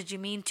Instagram? Did you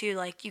mean to?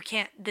 Like, you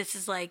can't, this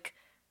is like,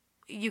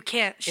 you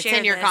can't share It's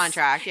in your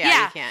contract.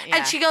 Yeah, you can't. Yeah.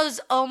 And she goes,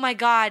 oh my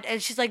God.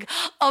 And she's like,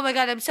 oh my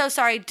God, I'm so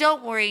sorry.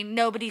 Don't worry.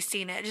 Nobody's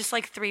seen it. Just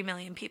like 3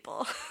 million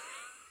people.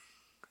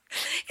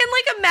 In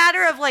like a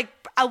matter of like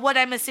what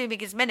I'm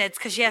assuming is minutes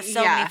because she has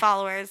so many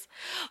followers.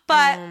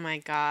 But oh my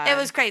God, it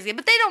was crazy.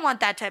 But they don't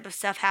want that type of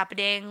stuff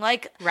happening.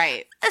 Like,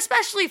 right.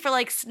 Especially for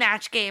like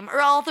Snatch Game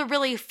or all the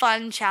really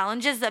fun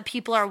challenges that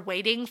people are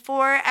waiting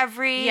for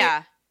every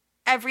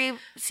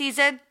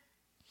season.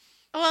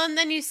 Well, and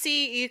then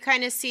you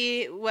kind of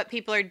see what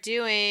people are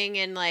doing,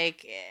 and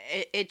like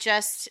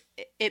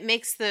it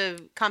makes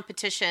the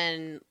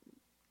competition.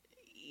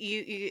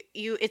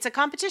 It's a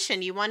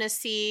competition. You want to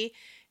see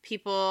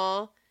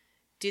people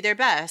do their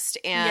best,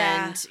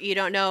 and you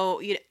don't know.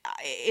 You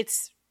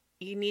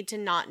need to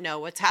not know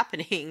what's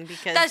happening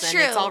because then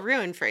it's all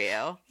ruined for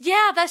you.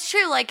 Yeah, that's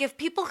true. Like if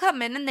people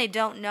come in and they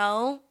don't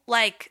know,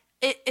 like.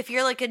 If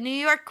you're like a New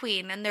York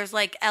queen and there's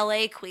like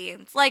LA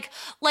queens, like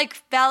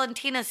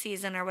Valentina's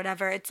season or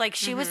whatever, it's like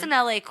she was an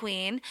LA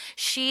queen.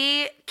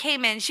 She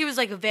came in, she was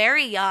like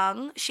very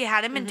young. She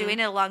hadn't been doing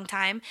it a long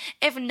time.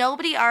 If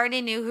nobody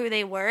already knew who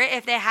they were,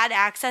 if they had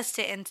access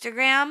to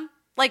Instagram,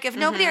 like if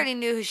nobody already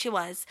knew who she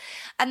was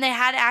and they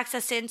had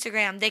access to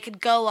Instagram, they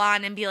could go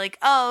on and be like,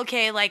 oh,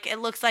 okay, like it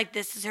looks like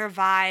this is her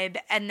vibe.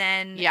 And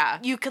then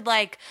you could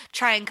like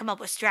try and come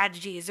up with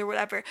strategies or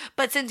whatever.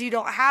 But since you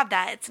don't have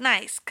that, it's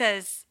nice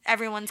because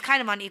everyone's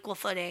kind of on equal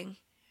footing.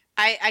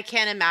 I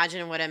can't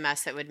imagine what a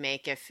mess it would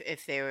make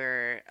if they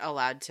were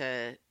allowed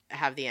to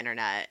have the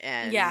internet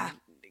and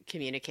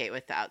communicate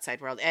with the outside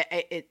world.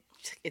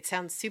 It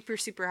sounds super,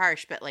 super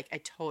harsh, but like I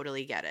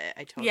totally get it.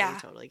 I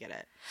totally get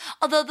it.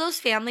 Although those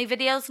family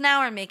videos now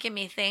are making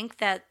me think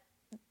that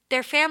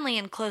their family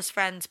and close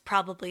friends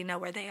probably know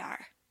where they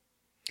are.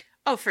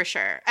 Oh, for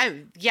sure.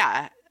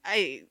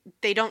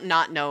 They don't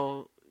not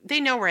know.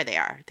 They know where they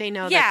are. They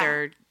know that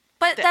they're.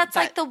 But that's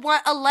like the one,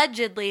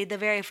 allegedly the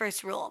very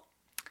first rule.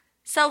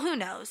 So who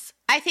knows?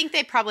 I think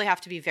they probably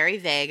have to be very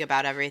vague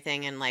about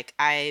everything and like,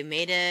 I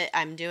made it.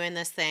 I'm doing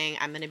this thing.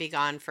 I'm going to be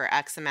gone for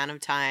X amount of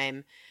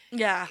time.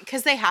 Yeah.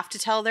 Because they have to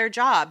tell their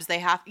jobs. They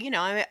have,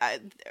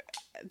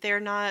 they're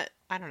not,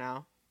 I don't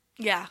know.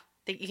 Yeah.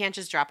 You can't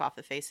just drop off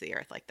the face of the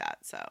earth like that,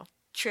 so.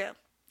 True.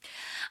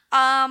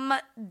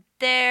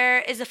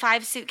 There is a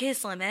 5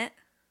 suitcase limit.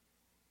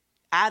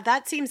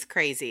 That seems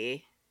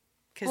crazy.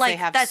 Because like, they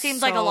have that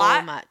seems like a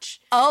lot? Much.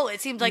 Oh,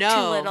 it seems like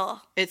too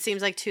little. It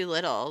seems like too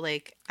little.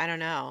 Like, I don't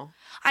know.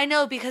 I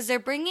know, because they're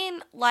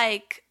bringing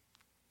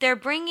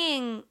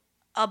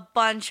a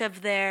bunch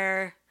of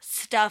their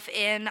stuff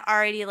in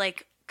already,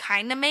 like,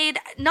 kind of made.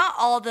 Not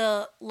all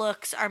the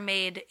looks are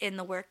made in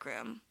the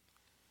workroom.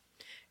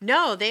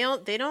 No, they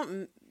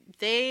don't.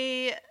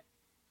 They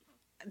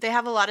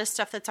have a lot of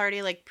stuff that's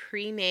already like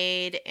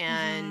pre-made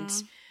and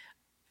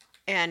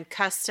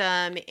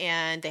custom,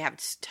 and they have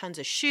tons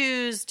of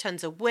shoes,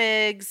 tons of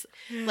wigs.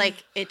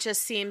 Like it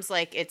just seems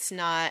like it's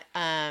not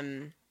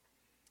enough.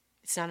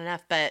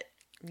 But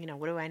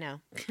what do I know?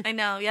 I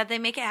know. Yeah, they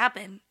make it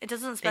happen. It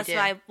doesn't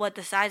specify what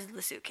the size of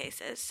the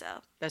suitcase is. So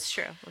that's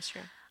true.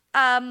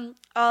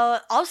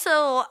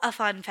 Also a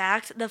fun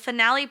fact, the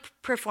finale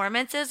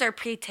performances are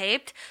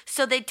pre-taped,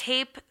 so they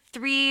tape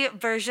 3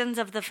 versions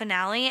of the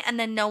finale and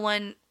then no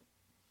one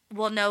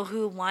will know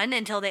who won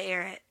until they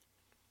air it.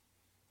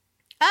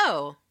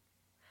 Oh.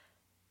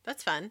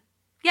 That's fun.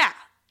 Yeah.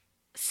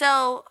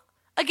 So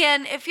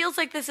again, it feels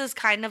like this is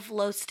kind of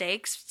low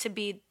stakes to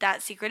be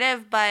that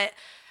secretive, but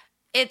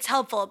it's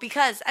helpful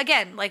because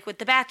again, like with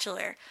The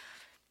Bachelor,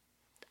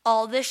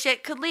 all this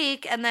shit could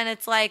leak, and then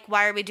it's like,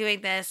 why are we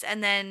doing this?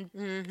 And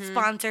then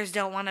sponsors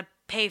don't want to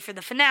pay for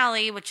the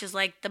finale, which is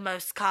like the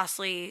most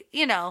costly,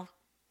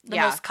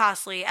 most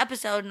costly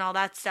episode and all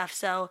that stuff.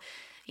 So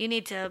you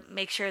need to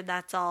make sure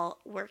that's all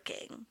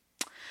working.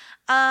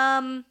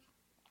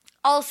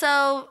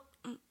 Also,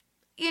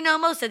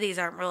 most of these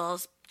aren't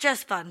rules,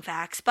 just fun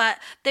facts, but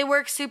they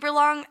work super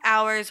long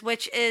hours,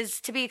 which is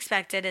to be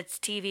expected. It's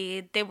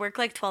TV. They work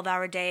like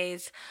 12-hour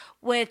days,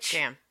 which,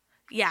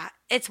 yeah,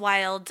 it's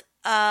wild.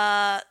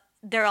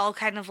 They're all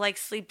kind of like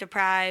sleep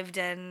deprived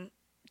and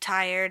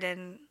tired,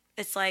 and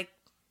it's like,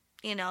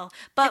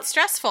 but it's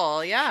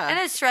stressful. Yeah. And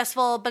it's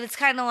stressful, but it's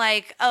kind of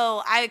like,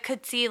 I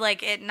could see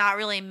like it not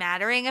really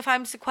mattering if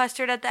I'm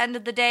sequestered at the end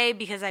of the day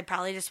because I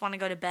probably just want to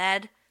go to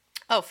bed.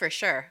 Oh, for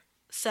sure.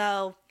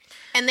 So.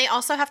 And they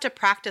also have to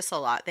practice a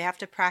lot. They have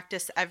to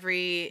practice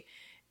any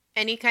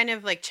kind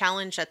of like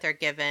challenge that they're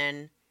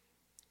given.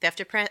 They have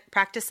to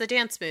practice the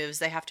dance moves.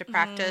 They have to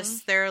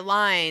practice their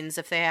lines.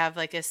 If they have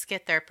like a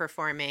skit they're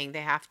performing, they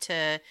have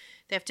to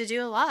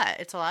do a lot.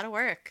 It's a lot of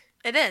work.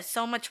 It is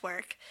so much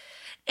work.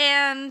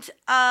 And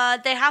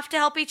they have to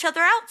help each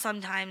other out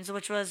sometimes,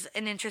 which was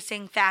an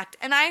interesting fact.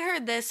 And I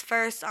heard this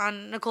first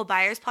on Nicole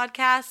Byer's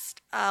podcast,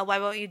 Why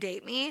Won't You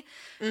Date Me?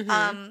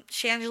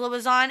 Shangela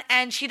was on,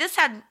 and she just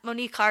had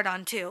Monique Hart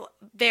on too.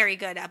 Very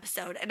good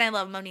episode. And I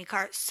love Monique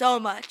Hart so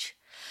much.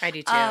 I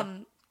do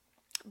too.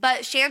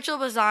 But Shangela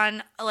was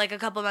on like a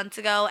couple months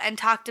ago and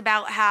talked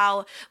about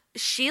how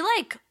she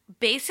like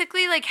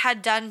basically like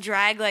had done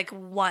drag like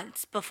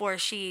once before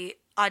she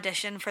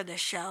auditioned for the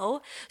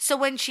show. So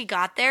when she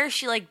got there,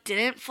 she like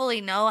didn't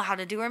fully know how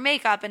to do her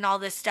makeup and all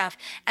this stuff.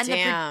 And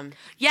damn.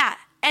 Yeah.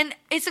 And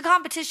it's a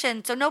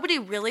competition, so nobody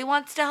really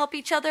wants to help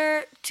each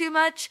other too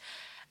much.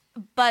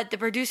 But the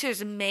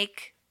producers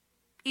make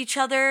each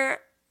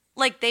other,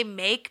 like they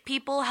make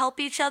people help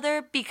each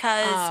other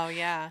because... Oh,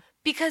 yeah.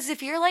 Because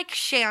if you're like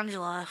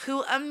Shangela,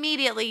 who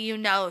immediately you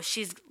know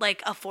she's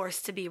like a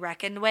force to be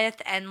reckoned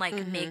with and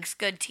like makes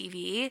good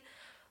TV,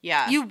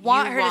 yeah, you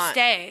want her to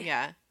stay.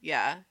 Yeah,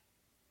 yeah.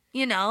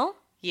 You know?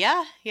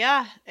 Yeah,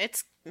 yeah.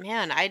 It's,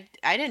 man, I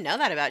didn't know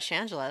that about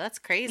Shangela. That's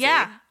crazy.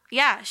 Yeah,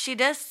 yeah. She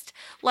just,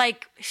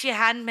 like, she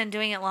hadn't been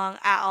doing it long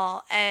at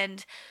all.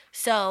 And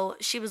so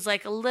she was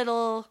like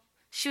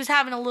she was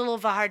having a little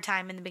of a hard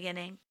time in the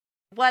beginning.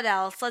 What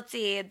else? Let's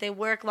see. They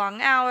work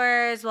long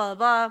hours, blah,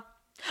 blah, blah.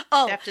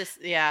 Oh. This is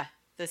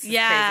crazy.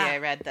 I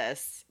read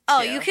this.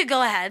 Oh, you could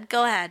go ahead.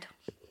 Go ahead.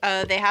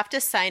 They have to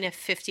sign a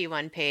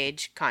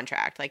 51-page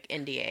contract, like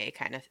NDA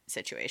kind of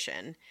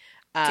situation.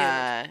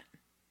 Dude.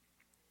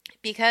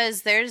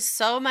 Because there's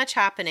so much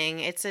happening.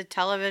 It's a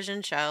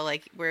television show,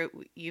 like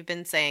you've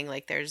been saying,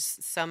 like there's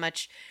so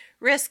much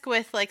risk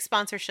with like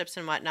sponsorships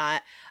and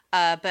whatnot.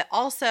 But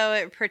also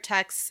it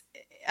protects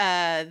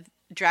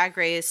Drag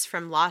Race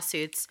from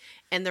lawsuits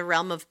in the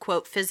realm of,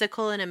 quote,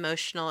 physical and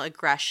emotional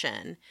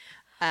aggression.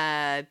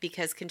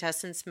 Because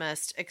contestants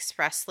must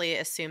expressly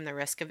assume the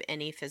risk of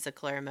any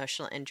physical or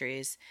emotional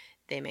injuries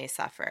they may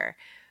suffer.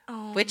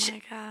 Oh, which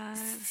my God.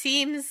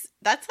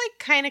 That's like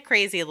kind of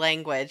crazy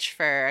language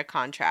for a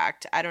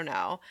contract. I don't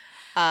know.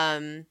 I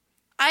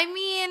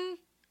mean,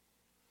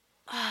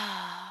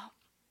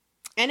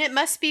 and it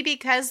must be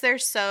because they're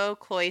so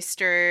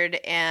cloistered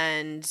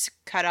and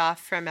cut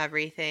off from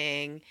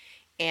everything,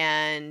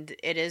 and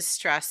it is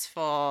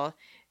stressful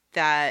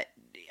that,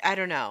 I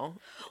don't know.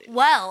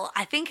 Well,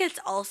 I think it's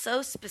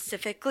also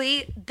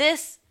specifically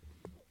this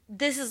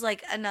is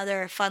like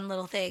another fun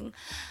little thing.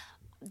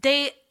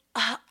 They,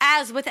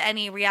 as with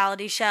any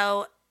reality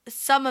show,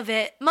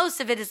 most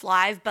of it is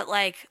live, but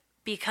like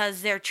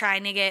because they're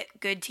trying to get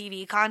good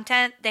TV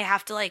content, they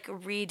have to like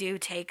redo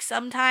takes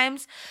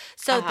sometimes.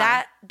 So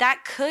that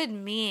could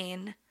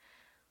mean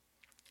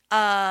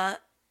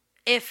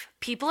if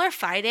people are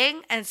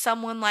fighting and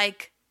someone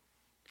like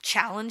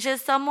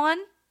challenges someone,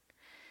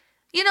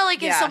 you know,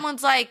 like if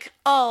someone's like,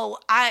 oh,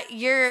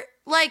 you're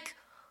like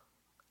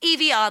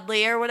Evie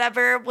Oddly or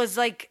whatever was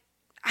like,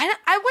 I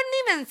wouldn't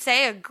even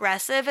say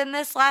aggressive in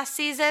this last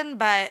season,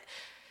 but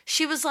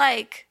she was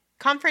like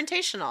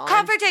confrontational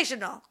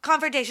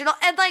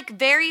and like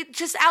very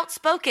just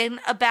outspoken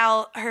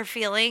about her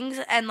feelings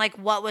and like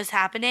what was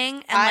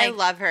happening. And I like,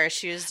 love her.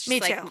 She was just me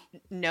like too.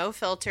 No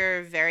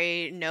filter,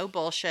 very no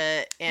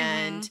bullshit,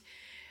 and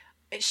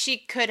she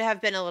could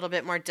have been a little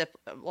bit more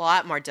a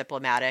lot more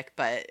diplomatic,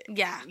 but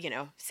you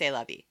know, say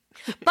la vie.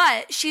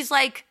 But she's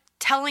like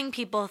telling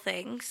people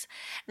things,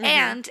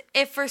 and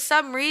if for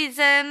some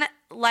reason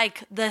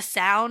like the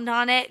sound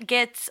on it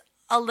gets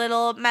a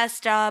little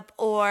messed up,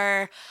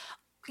 or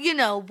you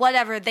know,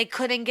 whatever, they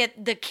couldn't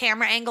get the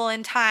camera angle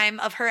in time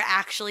of her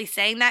actually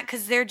saying that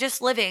because they're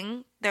just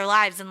living their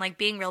lives and like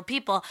being real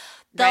people,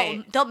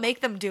 they'll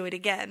make them do it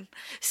again.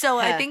 So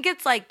I think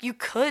it's like you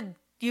could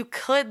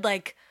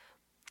like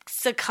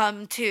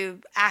succumb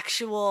to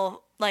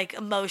actual like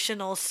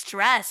emotional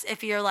stress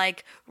if you're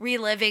like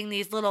reliving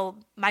these little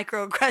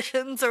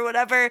microaggressions or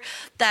whatever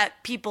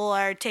that people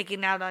are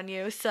taking out on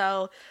you.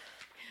 So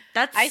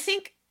that's, I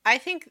think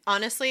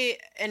honestly,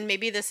 and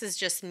maybe this is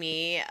just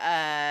me,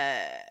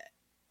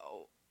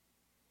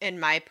 in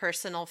my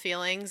personal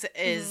feelings,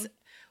 is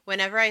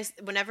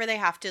whenever they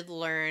have to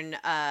learn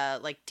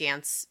like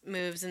dance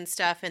moves and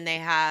stuff, and they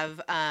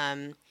have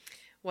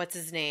what's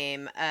his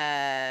name?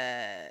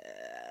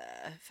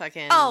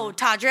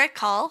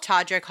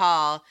 Todrick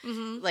Hall.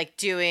 Like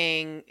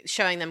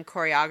showing them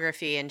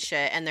choreography and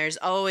shit. And there's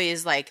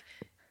always like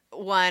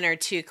one or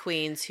two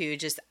queens who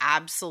just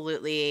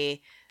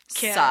absolutely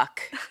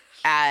suck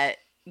at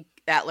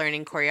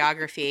learning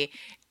choreography.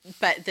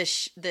 But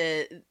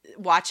the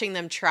watching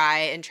them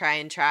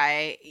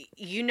try,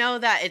 you know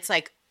that it's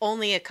like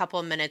only a couple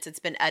of minutes. It's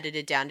been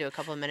edited down to a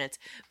couple of minutes,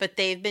 but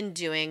they've been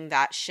doing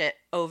that shit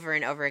over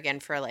and over again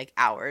for like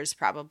hours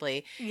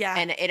probably. Yeah.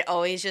 And it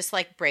always just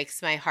like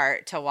breaks my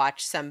heart to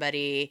watch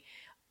somebody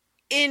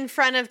in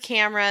front of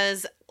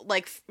cameras,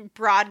 like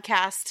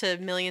broadcast to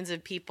millions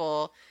of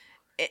people.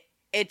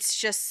 It's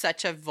just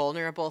such a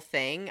vulnerable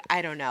thing.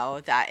 I don't know,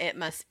 that it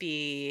must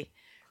be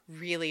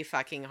really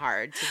fucking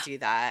hard to do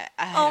that.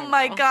 Oh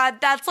my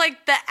God. That's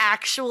like the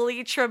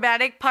actually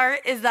traumatic part,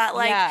 is that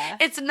like,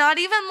 it's not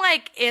even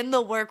like in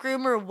the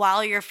workroom or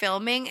while you're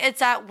filming. It's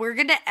that we're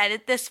going to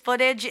edit this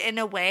footage in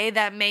a way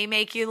that may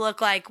make you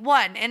look like,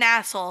 one, an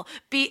asshole,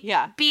 B,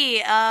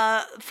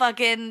 a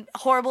fucking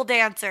horrible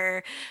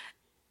dancer,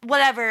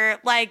 whatever.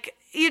 Like,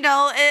 You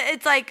know,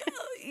 it's like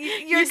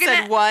you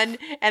said one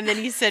and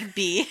then you said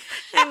B.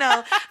 I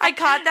know. I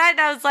caught that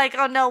and I was like,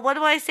 oh no, what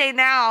do I say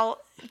now?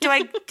 Do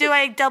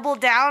I double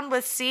down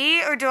with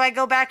C or do I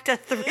go back to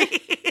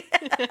 3?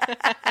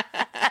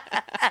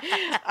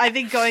 I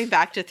think going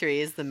back to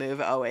 3 is the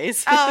move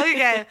always. Oh,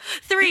 okay.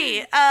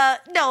 3.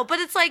 No, but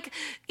it's like,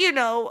 you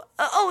know,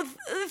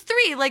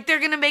 3. Like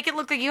they're gonna make it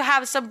look like you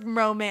have some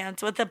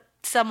romance with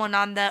someone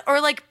on or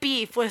like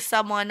beef with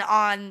someone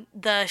on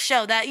the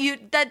show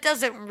that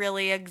doesn't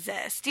really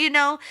exist, you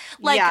know?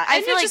 Like, yeah,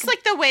 I feel like just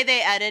like the way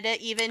they edit it,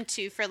 even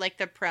too for like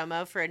the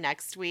promo for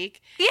next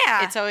week.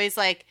 Yeah, it's always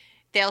like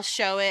they'll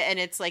show it and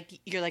it's like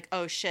you're like,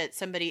 oh shit,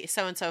 somebody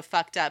so and so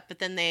fucked up, but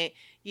then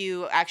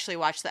you actually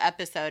watch the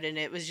episode and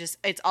it was just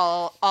it's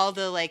all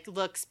the like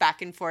looks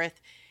back and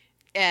forth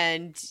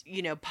and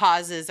you know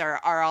pauses are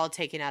all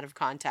taken out of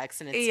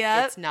context and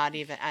it's not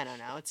even, I don't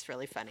know, it's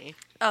really funny.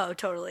 Oh,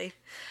 totally.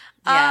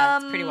 Yeah,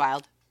 it's pretty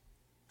wild.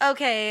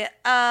 Okay,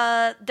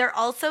 they're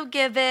also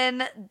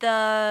given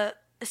the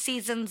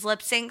season's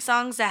lip sync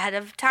songs ahead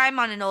of time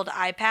on an old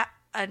iPod.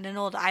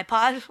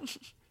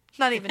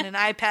 Not even an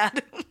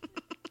iPad.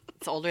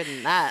 It's older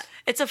than that.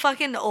 It's a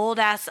fucking old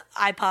ass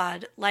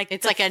iPod. Like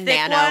it's like a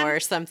Nano one, or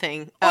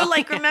something. Or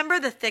like remember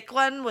the thick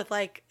one with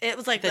like it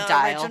was like the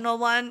original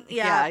one.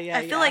 Yeah,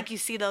 I feel like you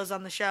see those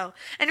on the show,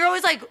 and you're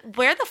always like,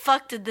 where the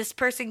fuck did this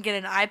person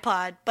get an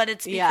iPod? But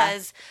it's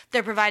because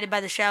they're provided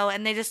by the show,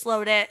 and they just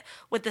load it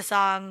with the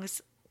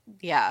songs.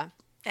 Yeah,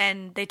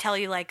 and they tell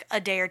you like a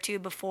day or two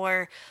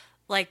before,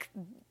 like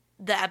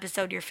the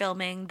episode you're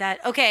filming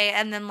that, okay,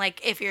 and then like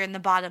if you're in the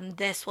bottom,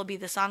 this will be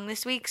the song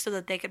this week so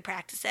that they could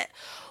practice it,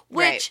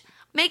 which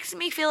makes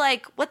me feel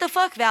like, what the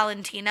fuck,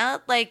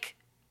 Valentina? Like,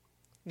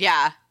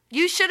 yeah,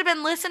 you should have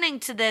been listening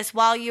to this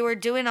while you were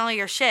doing all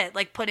your shit,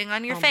 like putting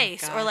on your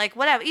face or like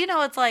whatever, you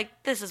know. It's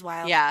like, this is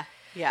wild. Yeah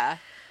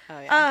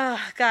Oh yeah.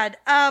 Oh god.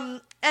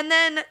 And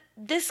then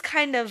this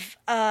kind of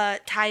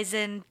ties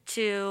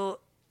into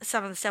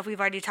some of the stuff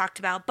we've already talked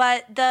about,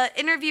 but the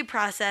interview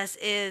process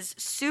is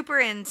super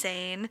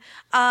insane.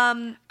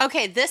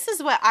 Okay, this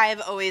is what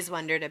I've always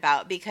wondered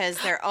about, because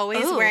they're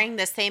always wearing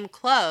the same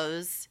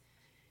clothes.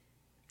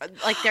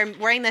 Like they're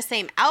wearing the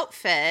same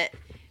outfit.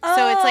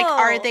 So it's like,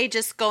 are they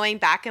just going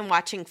back and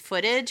watching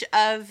footage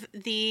of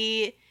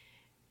you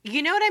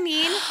know what I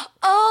mean?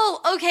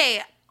 Oh,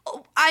 okay.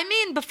 I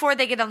mean before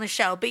they get on the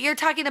show, but you're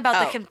talking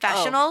about the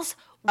confessionals.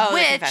 The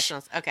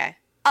confessionals. Okay.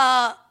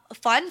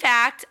 Fun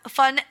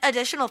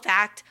additional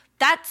fact,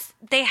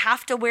 they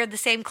have to wear the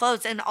same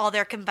clothes in all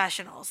their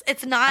confessionals.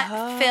 It's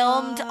not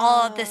filmed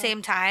all at the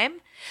same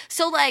time.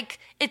 So, like,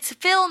 it's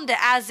filmed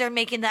as they're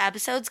making the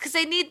episodes because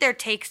they need their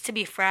takes to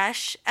be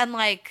fresh. And,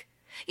 like,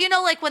 you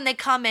know, like when they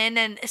come in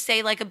and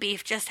say, like, a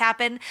beef just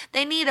happened,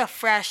 they need a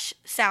fresh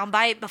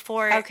soundbite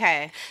before.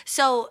 Okay.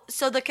 So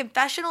the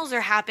confessionals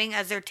are happening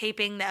as they're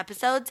taping the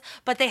episodes,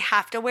 but they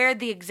have to wear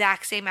the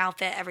exact same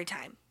outfit every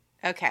time.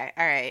 Okay,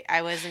 all right.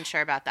 I wasn't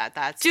sure about that.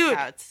 That's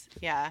how it's,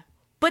 yeah.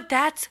 But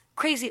that's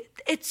crazy.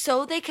 It's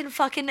so they can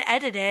fucking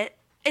edit it.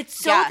 It's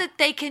so that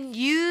they can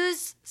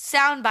use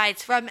sound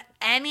bites from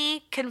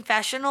any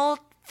confessional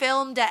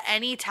filmed at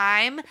any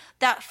time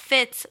that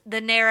fits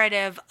the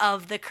narrative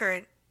of the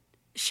current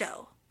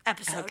show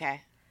episode. Okay.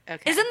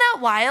 Isn't that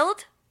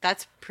wild?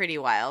 That's pretty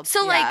wild.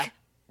 So, like,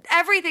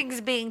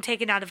 everything's being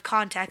taken out of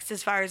context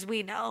as far as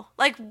we know.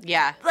 Like,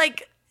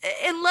 like,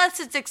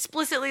 unless it's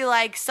explicitly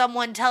like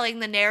someone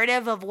telling the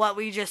narrative of what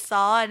we just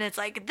saw and it's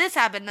like this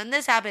happened and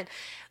this happened,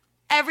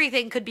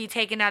 everything could be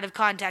taken out of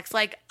context,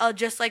 like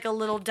just like a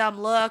little dumb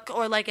look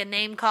or like a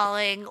name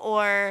calling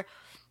or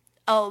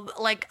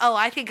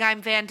I think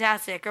I'm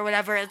fantastic or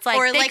whatever. It's like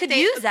or they could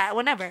use that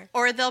whenever,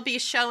 or they'll be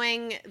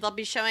showing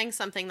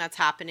something that's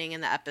happening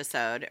in the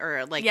episode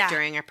or like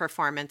during a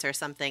performance or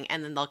something,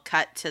 and then they'll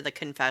cut to the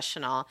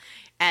confessional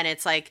and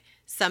it's like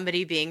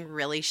somebody being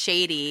really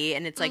shady,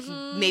 and it's like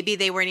maybe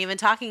they weren't even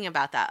talking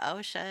about that.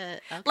 Oh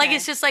shit! Okay. Like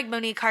it's just like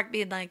Monique Hart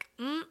being like,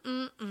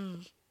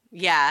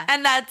 yeah,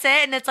 and that's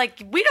it. And it's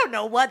like we don't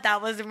know what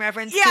that was in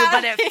reference to,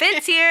 but it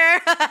fits here.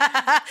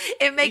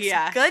 It makes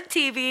good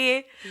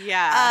TV.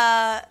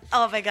 Yeah.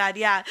 Oh my god.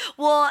 Yeah.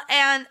 Well,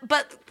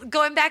 but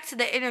going back to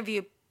the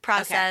interview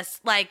process,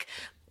 like,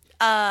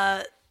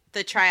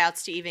 the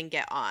tryouts to even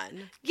get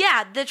on.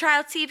 Yeah, the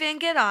tryouts to even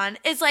get on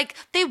is like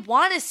they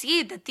want to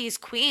see that these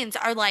queens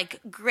are like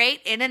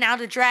great in and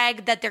out of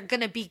drag, that they're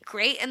going to be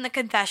great in the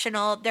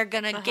confessional. They're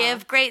going to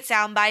give great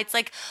sound bites.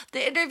 Like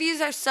the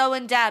interviews are so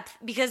in depth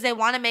because they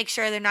want to make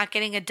sure they're not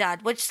getting a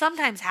dud, which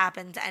sometimes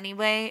happens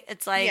anyway.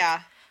 It's like,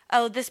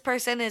 oh, this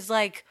person is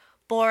like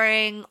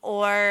boring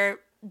or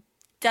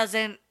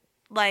isn't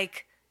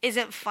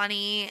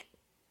funny.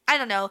 I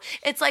don't know.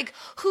 It's like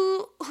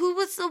who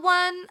was the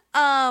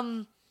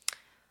one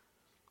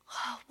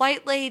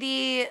white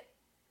lady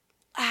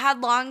had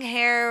long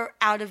hair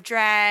out of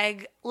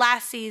drag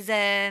last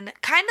season,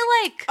 kind of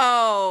like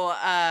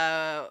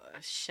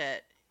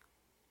shit.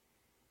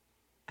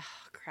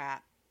 Oh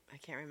crap, I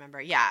can't remember.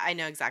 Yeah, I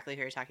know exactly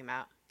who you're talking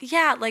about.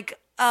 Yeah, like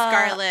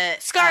Scarlet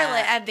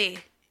Envy.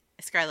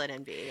 Scarlet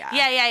Envy, yeah.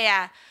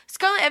 Yeah.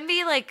 Scarlet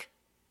Envy, like,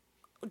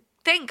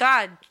 thank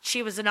God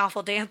she was an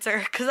awful dancer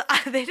because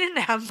they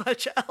didn't have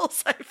much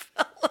else, I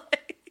felt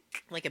like.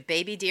 Like a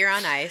baby deer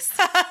on ice.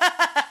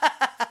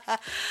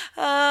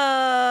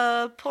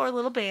 Poor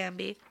little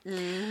Bambi.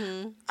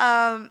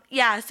 Mm-hmm.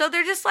 Yeah, so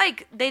they're just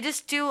like, they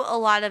just do a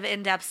lot of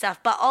in-depth stuff,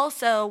 but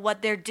also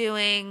what they're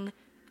doing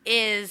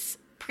is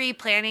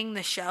pre-planning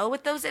the show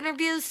with those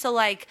interviews. So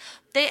like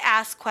they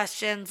ask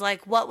questions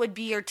like, what would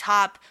be your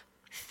top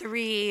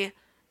 3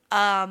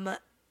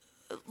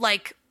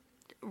 like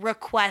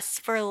requests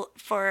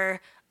for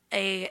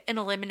an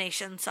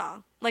elimination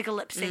song, like a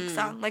lip sync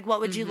song? Like, what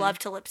would you love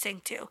to lip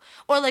sync to?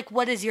 Or like,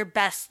 what is your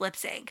best lip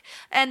sync?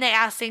 And they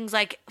ask things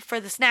like, for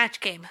the Snatch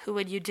Game, who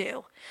would you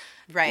do?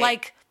 Right.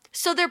 Like,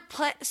 so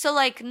so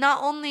like,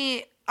 not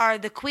only are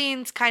the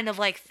queens kind of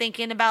like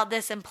thinking about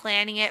this and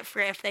planning it for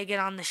if they get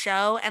on the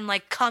show and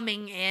like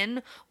coming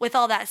in with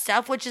all that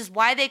stuff, which is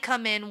why they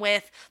come in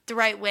with the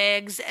right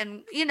wigs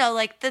and, you know,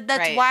 like that's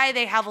right. Why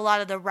they have a lot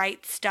of the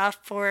right stuff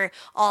for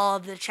all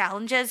of the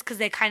challenges, because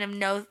they kind of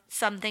know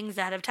some things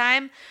ahead of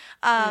time.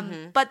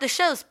 But the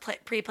show's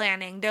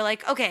pre-planning. They're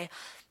like, okay,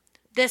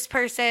 this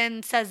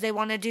person says they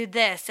want to do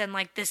this, and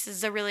like this is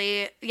that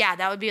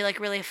would be like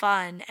really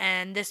fun,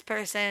 and this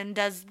person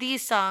does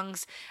these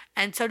songs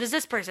and so does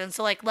this person,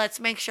 so like let's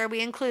make sure we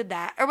include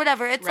that or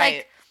whatever. It's right.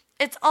 Like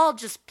it's all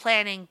just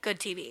planning good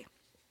TV.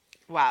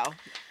 Wow.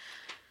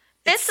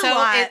 It's a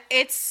lot.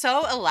 It's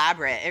so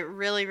elaborate. It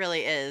really,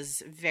 really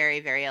is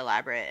very, very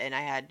elaborate, and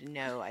I had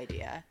no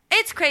idea.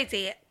 It's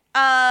crazy.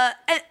 And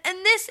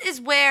this is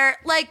where,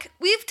 like,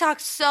 we've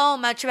talked so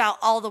much about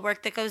all the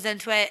work that goes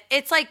into it.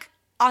 It's like,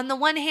 on the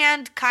one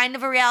hand, kind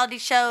of a reality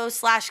show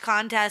 /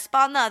 contest, but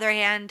on the other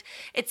hand,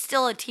 it's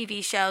still a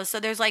TV show. So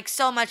there's like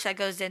so much that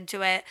goes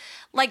into it.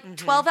 Like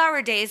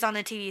 12-hour days on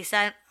a TV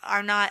set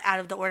are not out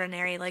of the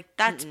ordinary. Like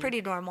that's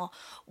pretty normal.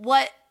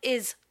 What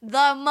is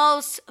the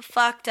most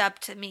fucked up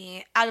to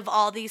me out of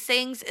all these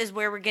things is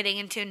where we're getting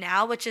into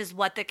now, which is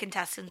what the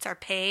contestants are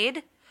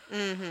paid.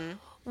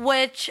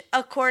 Which,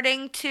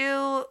 according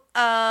to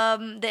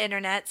the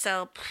internet,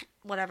 so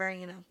whatever,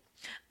 you know.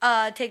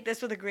 Take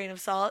this with a grain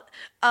of salt.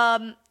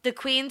 The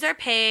queens are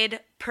paid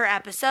per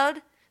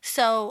episode,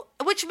 so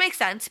which makes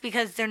sense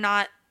because they're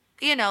not,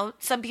 you know,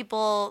 some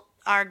people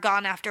are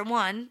gone after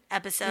one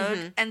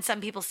episode and some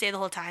people stay the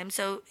whole time,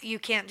 so you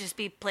can't just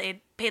be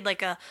paid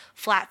like a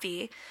flat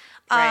fee.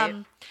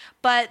 Right.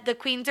 But the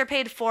queens are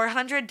paid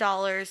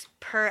 $400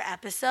 per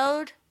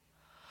episode,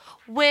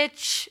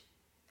 which,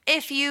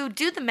 if you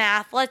do the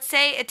math, let's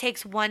say it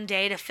takes 1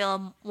 day to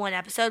film one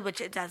episode, which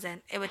it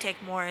doesn't. It would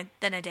take more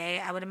than a day,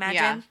 I would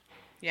imagine.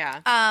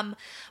 Yeah.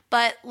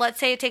 But let's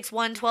say it takes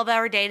 1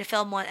 12-hour day to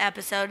film one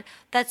episode.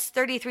 That's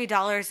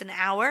 $33 an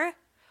hour.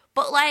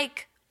 But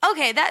like,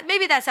 okay,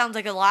 maybe that sounds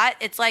like a lot.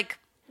 It's like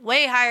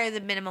way higher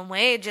than minimum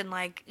wage, and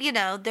like, you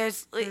know,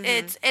 there's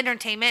it's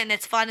entertainment and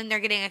it's fun and they're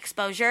getting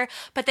exposure,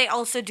 but they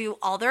also do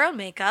all their own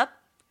makeup.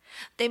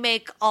 They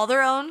make all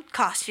their own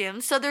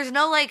costumes. So there's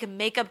no like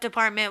makeup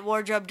department,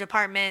 wardrobe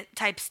department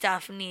type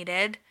stuff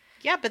needed.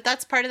 Yeah, but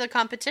that's part of the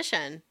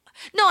competition.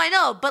 No, I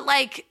know. But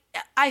like,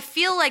 I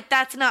feel like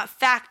that's not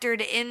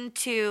factored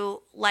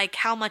into like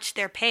how much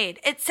they're paid.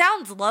 It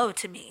sounds low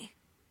to me.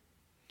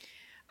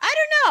 I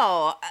don't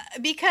know,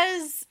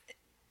 because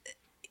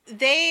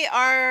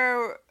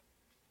they're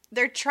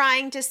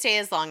trying to stay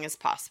as long as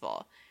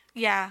possible.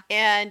 Yeah.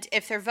 And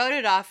if they're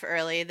voted off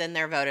early, then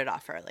they're voted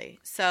off early.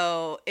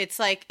 So it's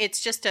like,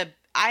 it's just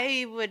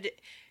they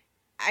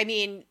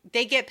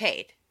get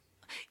paid.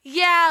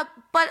 Yeah,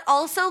 but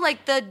also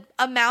like the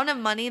amount of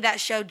money that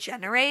show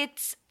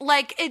generates,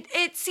 like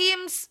it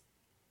seems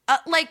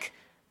like,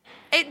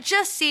 it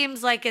just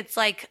seems like it's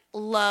like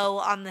low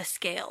on the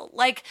scale.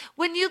 Like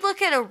when you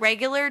look at a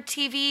regular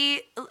TV,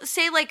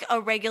 say like a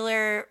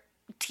regular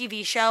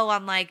TV show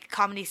on like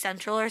Comedy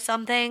Central or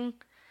something.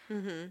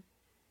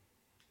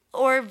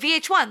 Or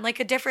VH1,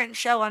 like a different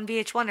show on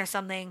VH1 or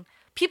something.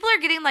 People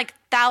are getting like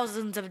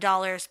thousands of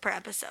dollars per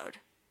episode.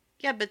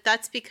 Yeah, but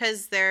that's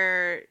because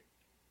they're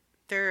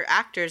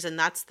actors and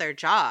that's their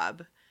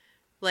job.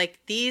 Like,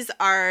 these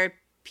are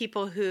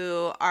people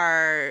who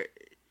are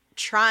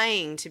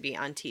trying to be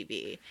on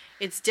TV.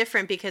 It's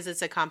different because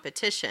it's a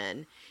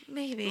competition.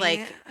 Maybe.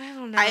 Like, I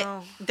don't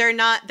know. They're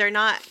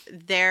not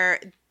there.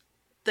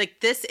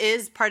 Like, this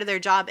is part of their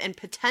job and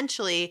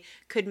potentially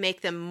could make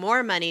them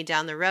more money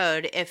down the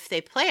road if they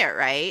play it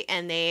right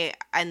and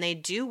they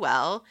do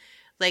well.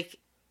 Like,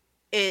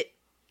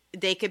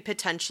 they could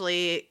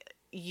potentially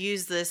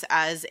use this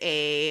as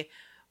a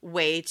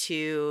way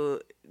to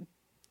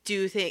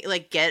do things,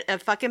 like get a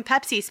fucking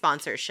Pepsi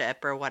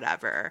sponsorship or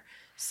whatever.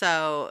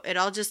 So it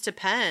all just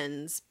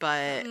depends,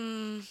 but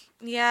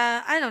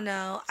yeah, I don't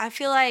know. I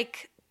feel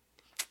like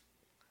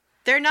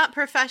they're not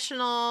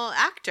professional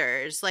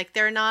actors. Like,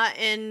 they're not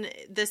in.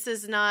 This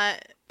is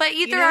not. But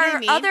either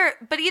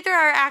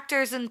are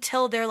actors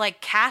until they're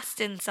like cast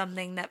in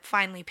something that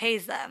finally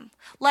pays them.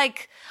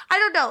 Like, I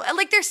don't know.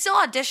 Like, they're still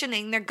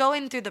auditioning. They're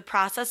going through the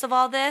process of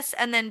all this,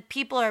 and then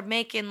people are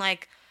making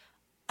like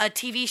a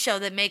TV show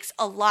that makes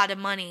a lot of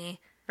money.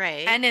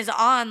 Right. And is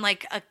on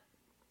like a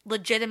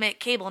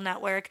legitimate cable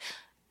network.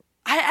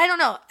 I don't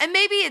know. And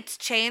maybe it's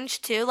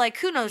changed too. Like,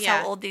 who knows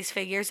how old these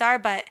figures are,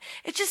 but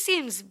it just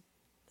seems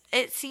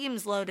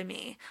low to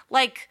me.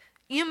 Like,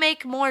 you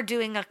make more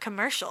doing a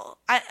commercial.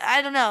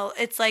 I don't know.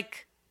 It's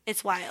like,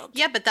 it's wild.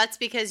 Yeah, but that's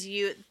because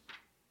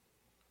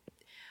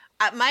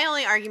my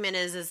only argument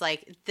is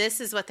like,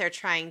 this is what they're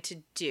trying to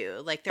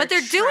do. Like, but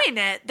they're doing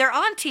it. They're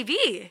on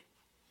TV.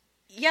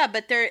 Yeah,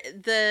 but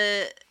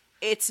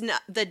it's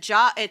not the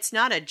job. It's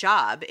not a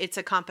job. It's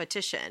a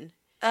competition.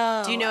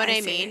 Oh, do you know what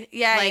I mean?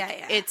 Yeah, like,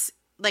 yeah. It's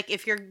like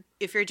if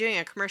you're doing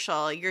a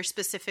commercial, you're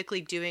specifically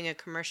doing a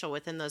commercial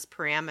within those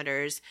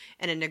parameters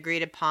and an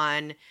agreed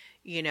upon,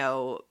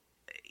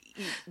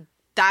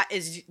 that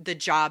is the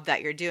job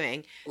that you're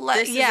doing.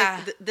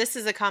 This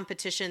is a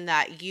competition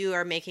that you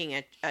are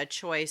making a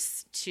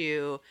choice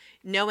to,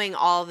 knowing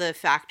all the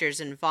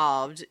factors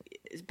involved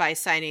by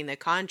signing the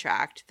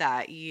contract,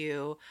 that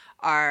you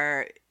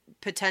are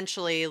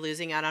potentially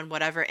losing out on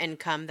whatever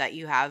income that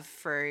you have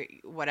for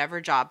whatever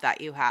job that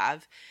you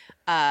have.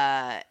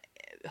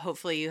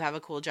 Hopefully you have a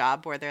cool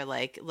job where they're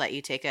like, let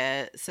you take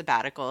a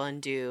sabbatical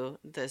and do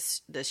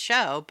this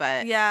show.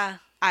 But yeah,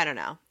 I don't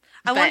know.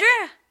 I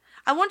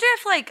wonder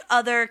if like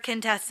other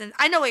contestants,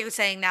 I know what you're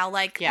saying now.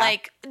 Like,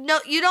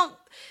 no, you don't,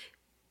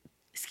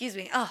 excuse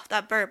me. Oh,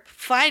 that burp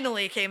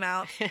finally came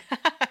out.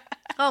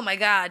 Oh my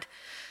God.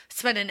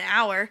 It's been an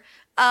hour.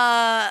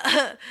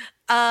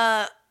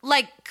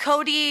 Like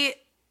Cody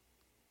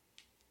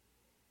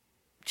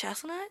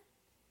Chestnut?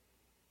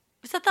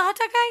 Is that the hot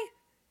dog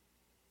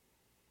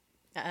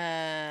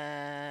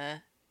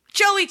guy?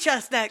 Joey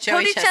Chestnut.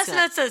 Cody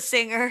Chestnut's a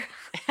singer.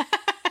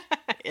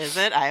 Is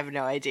it? I have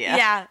no idea.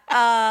 Yeah.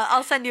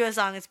 I'll send you a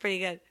song. It's pretty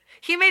good.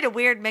 He made a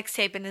weird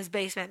mixtape in his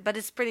basement, but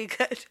it's pretty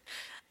good.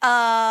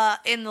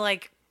 In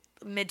like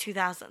mid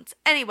 2000s.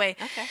 Anyway.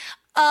 Okay.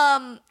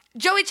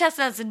 Joey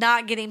Chestnut's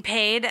not getting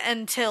paid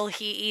until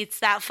he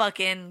eats that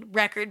fucking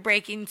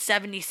record-breaking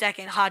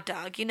 70-second hot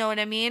dog. You know what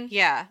I mean?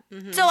 Yeah.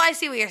 Mm-hmm. So I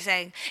see what you're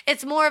saying.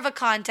 It's more of a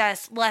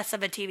contest, less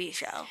of a TV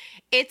show.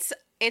 It's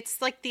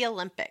like the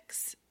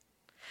Olympics.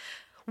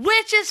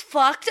 Which is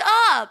fucked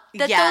up.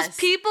 That those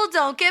people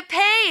don't get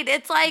paid.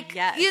 It's like,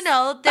 but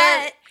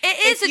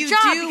it is a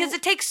job because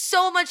it takes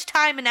so much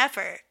time and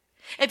effort.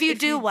 If you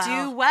do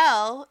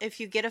well. If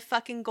you get a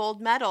fucking gold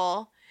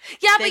medal...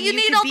 Yeah, but you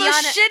need all those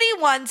shitty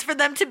ones for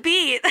them to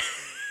beat.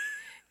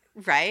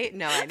 Right?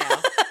 No, I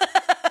know.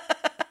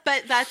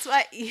 But that's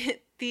why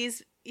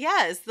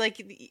it's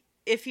like,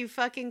 if you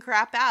fucking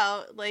crap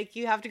out, like,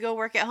 you have to go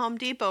work at Home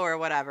Depot or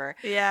whatever.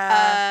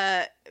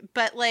 Yeah.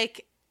 But,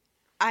 like,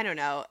 I don't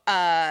know.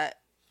 Yeah,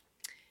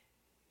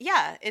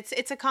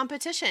 it's a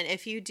competition.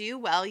 If you do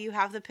well, you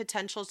have the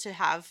potential to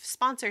have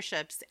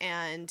sponsorships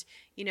and,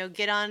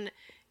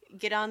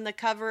 get on the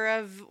cover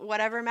of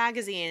whatever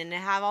magazine and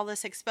have all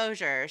this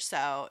exposure.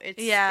 So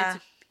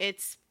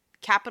it's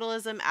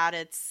capitalism at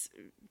its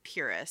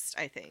purest,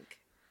 I think.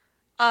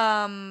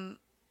 Oh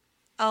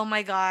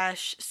my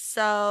gosh.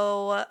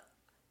 So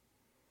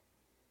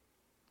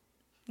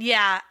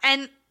yeah.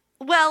 And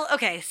well,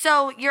 okay.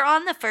 So you're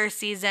on the first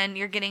season,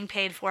 you're getting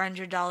paid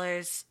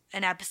 $400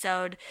 an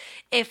episode.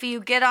 If you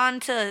get on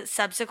to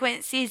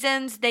subsequent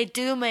seasons, they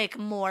do make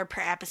more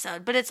per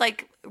episode, but it's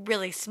like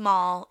really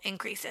small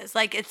increases.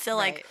 Like, it's still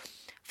like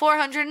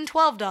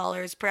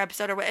 $412 per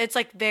episode, or it's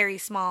like very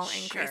small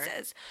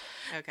increases.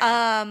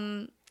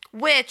 Okay.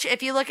 Which,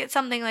 if you look at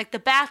something like The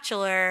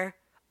Bachelor,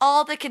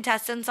 all the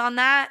contestants on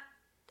that,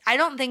 I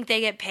don't think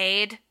they get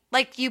paid.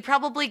 Like, you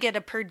probably get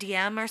a per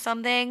diem or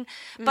something,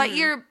 but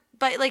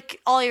But, like,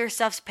 all your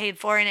stuff's paid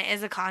for, and it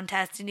is a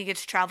contest, and you get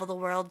to travel the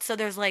world. So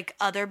there's, like,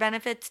 other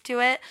benefits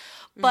to it.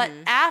 But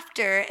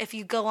after, if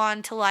you go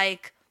on to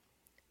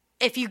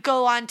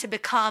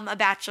become a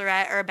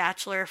bachelorette or a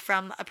bachelor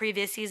from a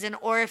previous season,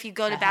 or if you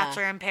go to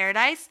Bachelor in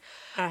Paradise,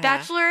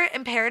 Bachelor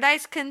in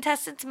Paradise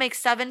contestants make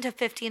 $7,000 to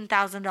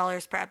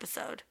 $15,000 per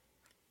episode.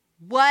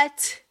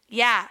 What?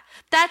 Yeah,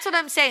 that's what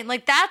I'm saying.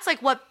 Like, that's,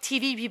 like, what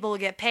TV people will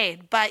get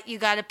paid. But you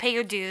got to pay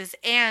your dues,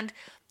 and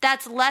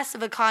that's less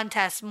of a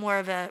contest, more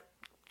of a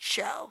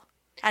show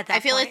at that I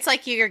feel point. It's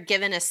like you're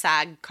given a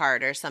SAG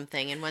card or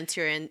something, and once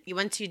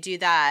you do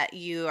that,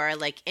 you are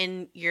like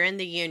you're in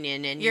the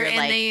union, and you're in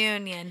like, the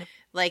union.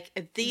 Like,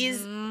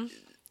 these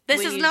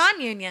This is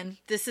non-union.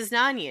 This is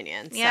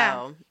non-union.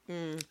 Yeah.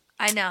 So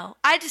I know.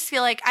 I just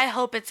feel like, I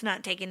hope it's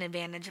not taking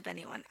advantage of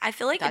anyone. I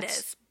feel like it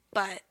is,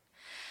 but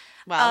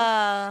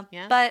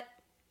yeah. But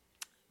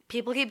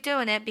people keep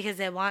doing it because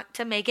they want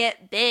to make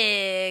it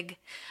big.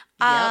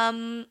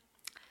 Yep.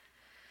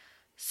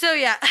 So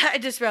yeah, I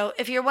just wrote,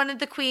 if you're one of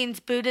the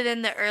queens booted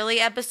in the early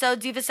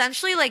episodes, you've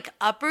essentially like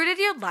uprooted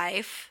your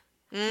life.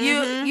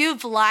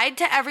 You've lied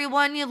to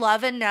everyone you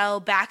love and know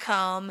back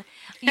home.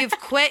 You've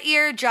quit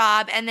your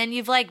job, and then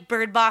you've like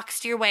bird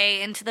boxed your way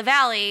into the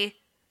valley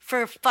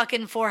for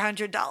fucking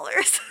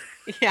 $400.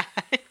 Yeah.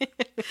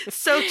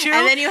 So true.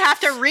 And then you have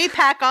to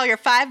repack all your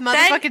 5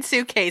 motherfucking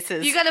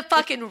suitcases. You gotta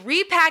fucking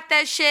repack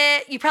that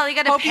shit. You probably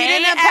gotta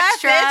pay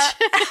extra.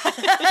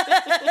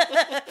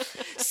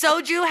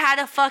 Soju had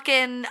a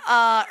fucking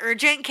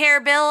urgent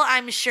care bill,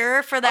 I'm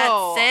sure, for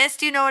that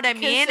cyst. You know what I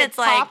mean? It's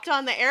like popped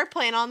on the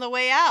airplane on the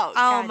way out.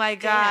 Oh my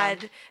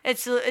god!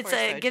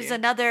 It gives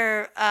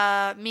another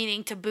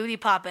meaning to booty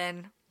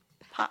popping.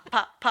 Pop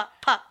pop pop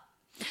pop.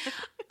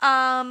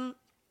 And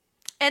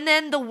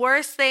then the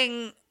worst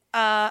thing.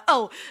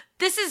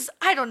 This is,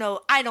 I don't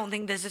know. I don't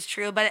think this is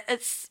true, but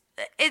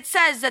it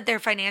says that they're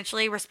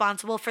financially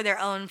responsible for their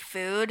own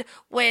food,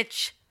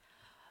 which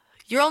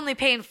you're only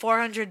paying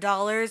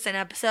 $400 an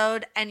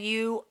episode and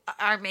you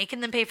are making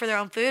them pay for their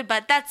own food,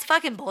 but that's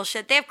fucking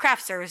bullshit. They have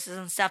craft services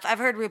and stuff. I've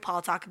heard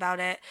RuPaul talk about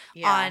it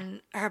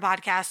on her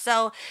podcast.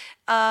 So,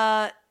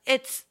 I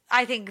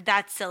think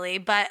that's silly,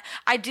 but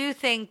I do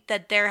think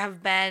that there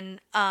have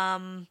been,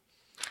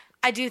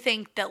 I do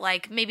think that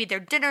like maybe their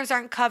dinners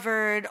aren't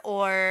covered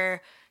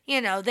or, you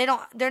know,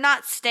 they're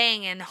not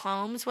staying in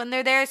homes when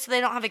they're there, so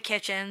they don't have a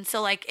kitchen.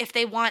 So like if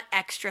they want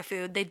extra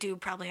food, they do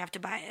probably have to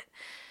buy it.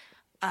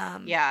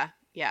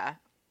 Yeah.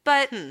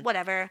 But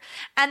whatever.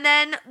 And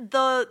then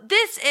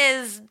this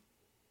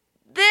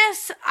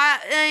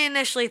I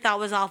initially thought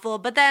was awful,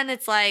 but then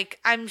it's like,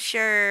 I'm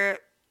sure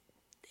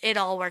it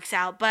all works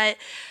out. But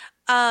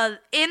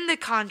in the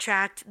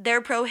contract,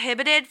 they're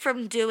prohibited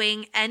from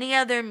doing any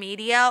other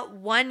media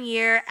 1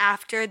 year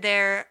after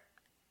their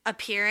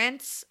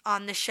appearance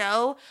on the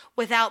show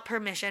without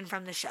permission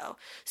from the show.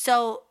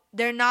 So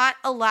they're not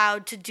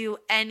allowed to do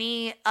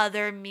any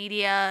other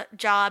media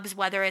jobs,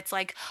 whether it's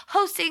like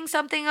hosting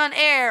something on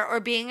air or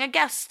being a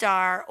guest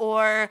star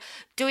or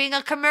doing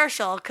a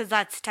commercial, because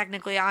that's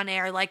technically on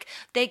air. Like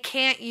they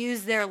can't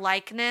use their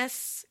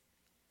likeness.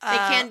 They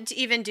can't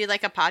even do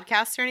like a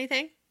podcast or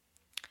anything?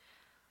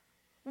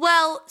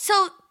 Well,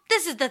 so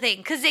this is the thing,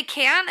 because they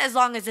can as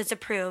long as it's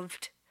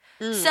approved.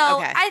 So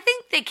okay. I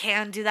think they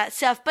can do that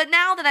stuff. But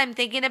now that I'm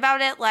thinking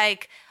about it,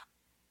 like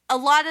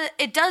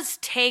it does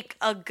take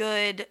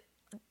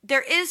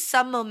there is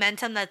some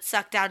momentum that's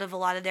sucked out of a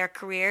lot of their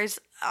careers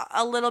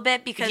a little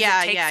bit because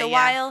it takes a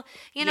while.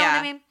 You know what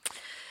I mean?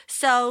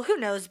 So who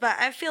knows? But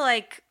I feel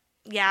like,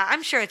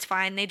 I'm sure it's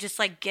fine. They just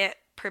like get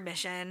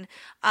permission.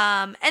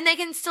 And they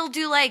can still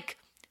do like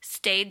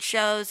stage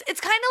shows.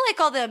 It's kind of like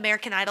all the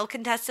American Idol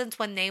contestants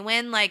when they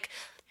win, like.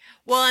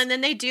 Well, and then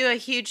they do a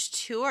huge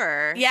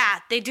tour. Yeah,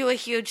 they do a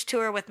huge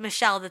tour with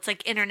Michelle that's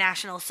like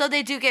international. So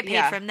they do get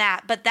paid from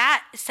that. But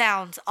that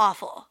sounds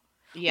awful.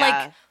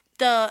 Yeah.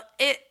 Like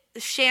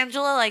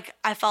Shangela, like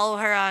I follow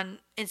her on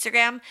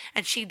Instagram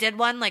and she did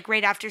one like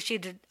right after she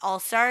did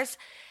All Stars.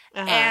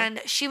 And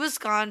she was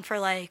gone for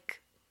like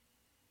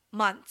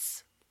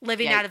months,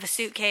 living out of a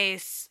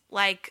suitcase,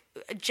 like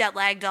jet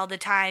lagged all the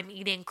time,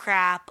 eating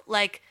crap.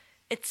 Like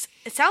it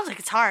sounds like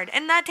it's hard.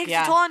 And that takes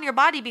a toll on your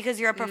body because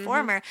you're a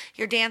performer. Mm-hmm.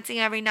 You're dancing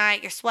every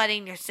night. You're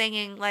sweating. You're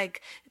singing.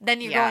 Like, then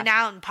you're going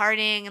out and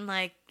partying. And,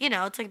 like, you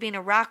know, it's like being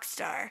a rock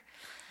star.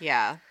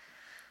 Yeah.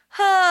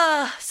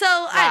 I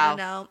don't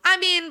know. I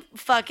mean,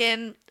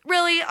 fucking,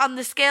 really, on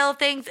the scale of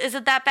things, is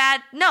it that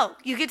bad? No.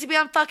 You get to be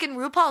on fucking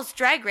RuPaul's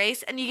Drag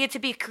Race. And you get to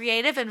be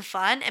creative and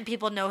fun. And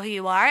people know who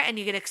you are. And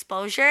you get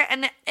exposure.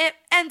 And it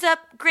ends up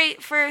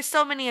great for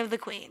so many of the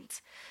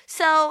queens.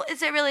 So,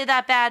 is it really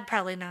that bad?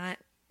 Probably not.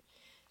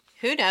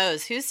 Who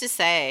knows? Who's to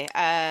say?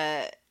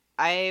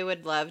 I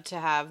would love to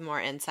have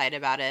more insight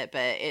about it,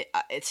 but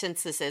it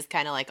since this is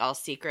kind of like all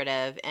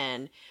secretive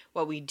and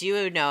what we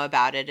do know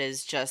about it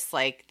is just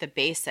like the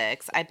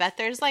basics. I bet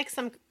there's like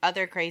some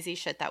other crazy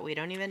shit that we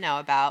don't even know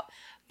about.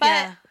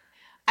 But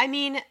I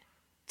mean,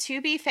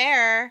 to be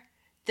fair,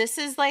 this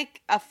is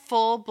like a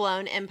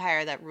full-blown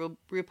empire that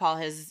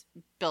RuPaul has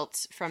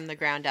built from the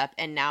ground up,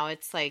 and now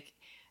it's like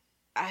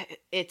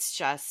it's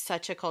just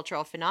such a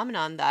cultural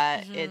phenomenon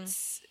that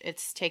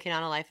it's taken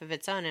on a life of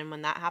its own. And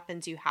when that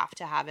happens, you have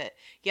to have it.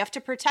 You have to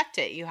protect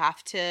it. You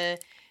have to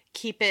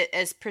keep it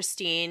as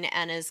pristine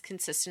and as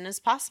consistent as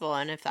possible.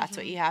 And if that's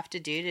what you have to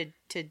do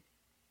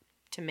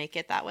to make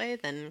it that way,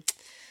 then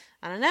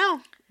I don't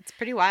know. It's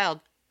pretty wild.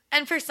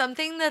 And for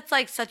something that's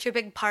like such a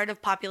big part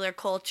of popular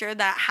culture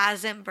that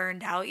hasn't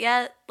burned out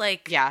yet,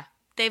 like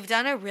they've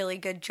done a really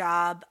good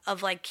job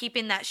of like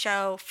keeping that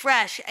show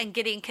fresh and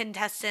getting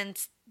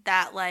contestants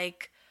that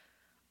like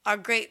are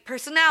great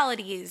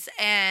personalities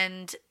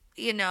and,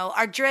 you know,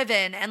 are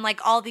driven and like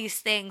all these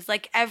things.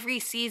 Like every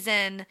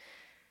season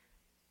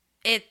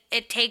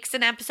it takes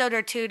an episode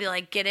or two to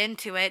like get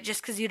into it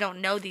just because you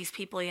don't know these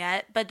people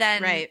yet. But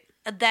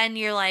then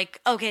you're like,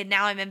 okay,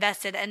 now I'm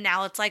invested, and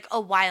now it's like a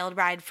wild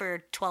ride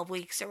for 12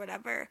 weeks or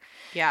whatever.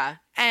 Yeah.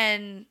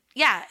 And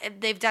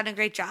they've done a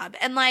great job.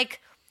 And like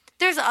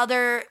there's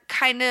other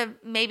kind of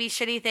maybe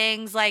shitty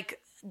things,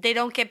 like they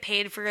don't get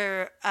paid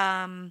for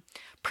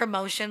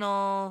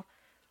promotional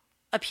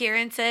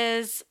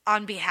appearances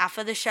on behalf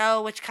of the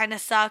show, which kind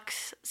of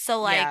sucks. So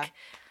like,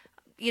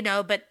 you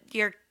know, but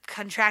you're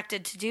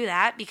contracted to do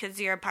that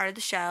because you're a part of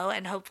the show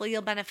and hopefully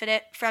you'll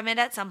benefit from it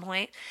at some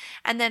point.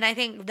 And then I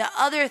think the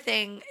other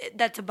thing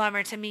that's a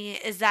bummer to me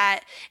is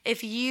that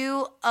if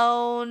you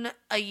own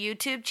a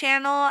YouTube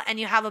channel and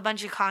you have a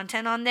bunch of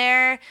content on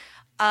there,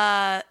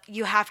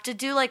 you have to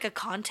do like a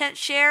content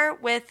share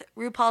with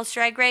RuPaul's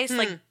Drag Race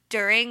like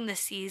during the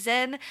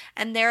season,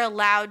 and they're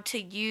allowed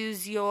to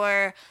use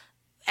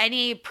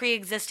any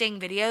pre-existing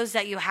videos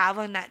that you have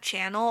on that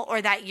channel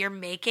or that you're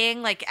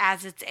making like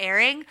as it's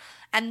airing,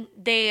 and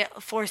they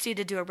force you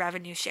to do a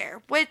revenue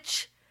share,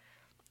 which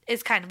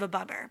is kind of a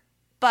bummer.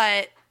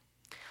 But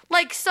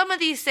like some of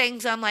these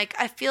things, I'm like,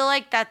 I feel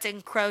like that's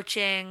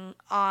encroaching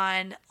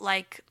on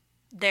like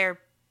their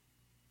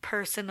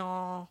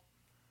personal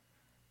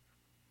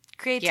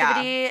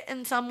creativity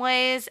in some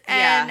ways,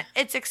 and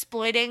it's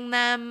exploiting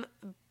them.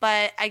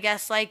 But I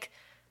guess like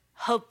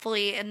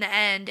hopefully in the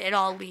end it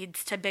all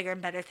leads to bigger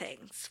and better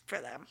things for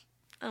them.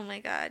 Oh my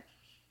God.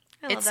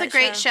 It's a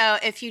great show.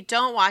 If you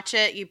don't watch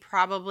it, you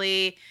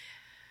probably,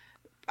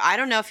 I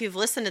don't know if you've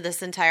listened to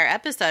this entire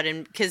episode,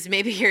 and because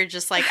maybe you're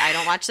just like, I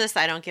don't watch this,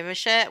 I don't give a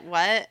shit.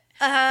 What?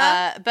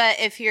 But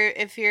if you're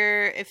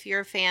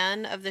a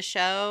fan of the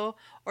show,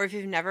 or if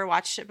you've never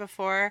watched it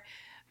before,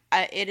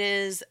 it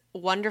is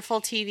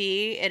wonderful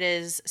TV. It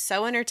is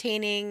so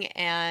entertaining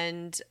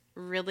and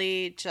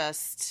really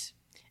just,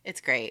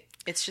 it's great.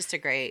 It's just a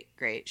great,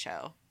 great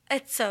show.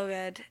 It's so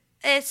good.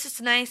 It's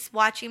just nice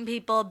watching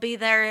people be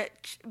their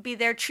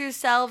true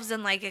selves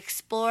and like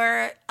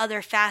explore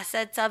other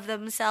facets of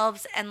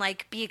themselves and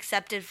like be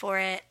accepted for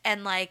it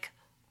and like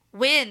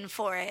win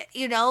for it,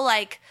 you know,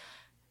 like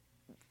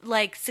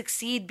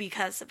succeed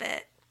because of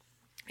it.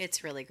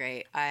 It's really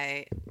great.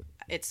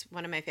 It's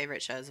one of my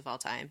favorite shows of all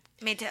time.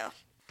 Me too.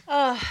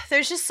 Oh,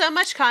 there's just so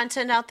much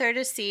content out there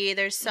to see.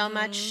 There's so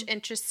much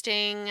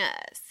interesting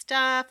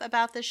stuff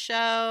about the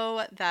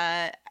show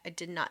that I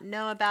did not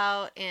know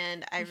about,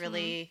 and I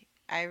really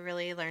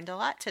learned a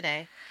lot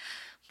today.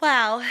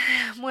 Wow,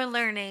 we're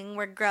learning,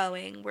 we're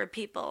growing, we're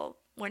people,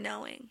 we're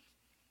knowing.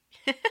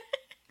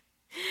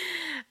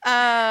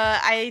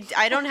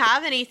 I don't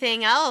have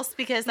anything else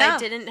because I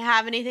didn't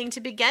have anything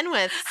to begin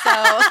with.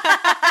 So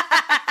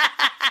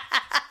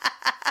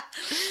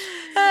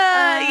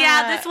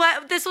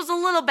this was a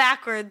little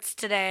backwards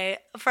today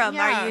from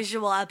our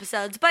usual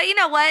episodes, but you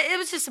know what? It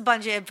was just a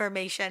bunch of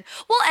information.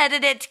 We'll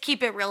edit it to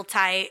keep it real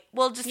tight.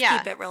 We'll just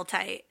keep it real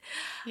tight.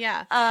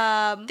 Yeah.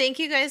 Thank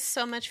you guys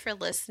so much for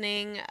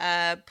listening.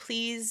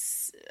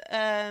 Please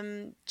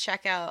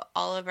check out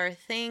all of our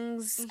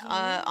things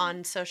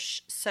on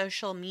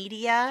social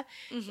media.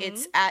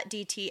 It's at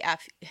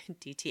DTFU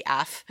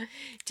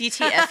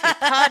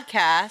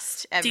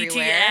podcast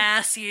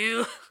everywhere.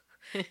 DTS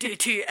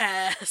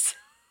DTS.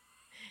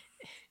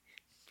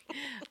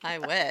 I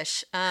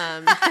wish.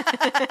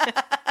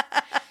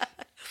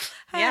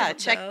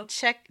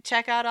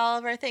 Check out all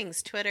of our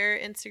things: Twitter,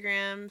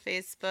 Instagram,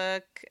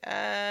 Facebook,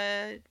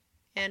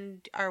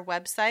 and our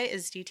website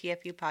is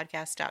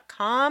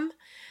dtfupodcast.com.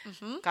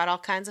 Got all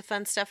kinds of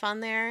fun stuff on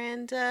there,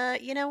 and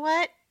you know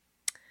what?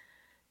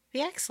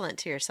 Be excellent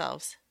to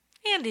yourselves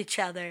and each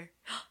other.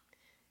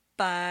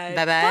 Bye.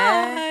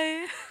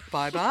 Bye.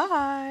 Bye.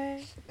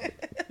 Bye.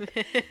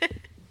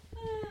 Bye.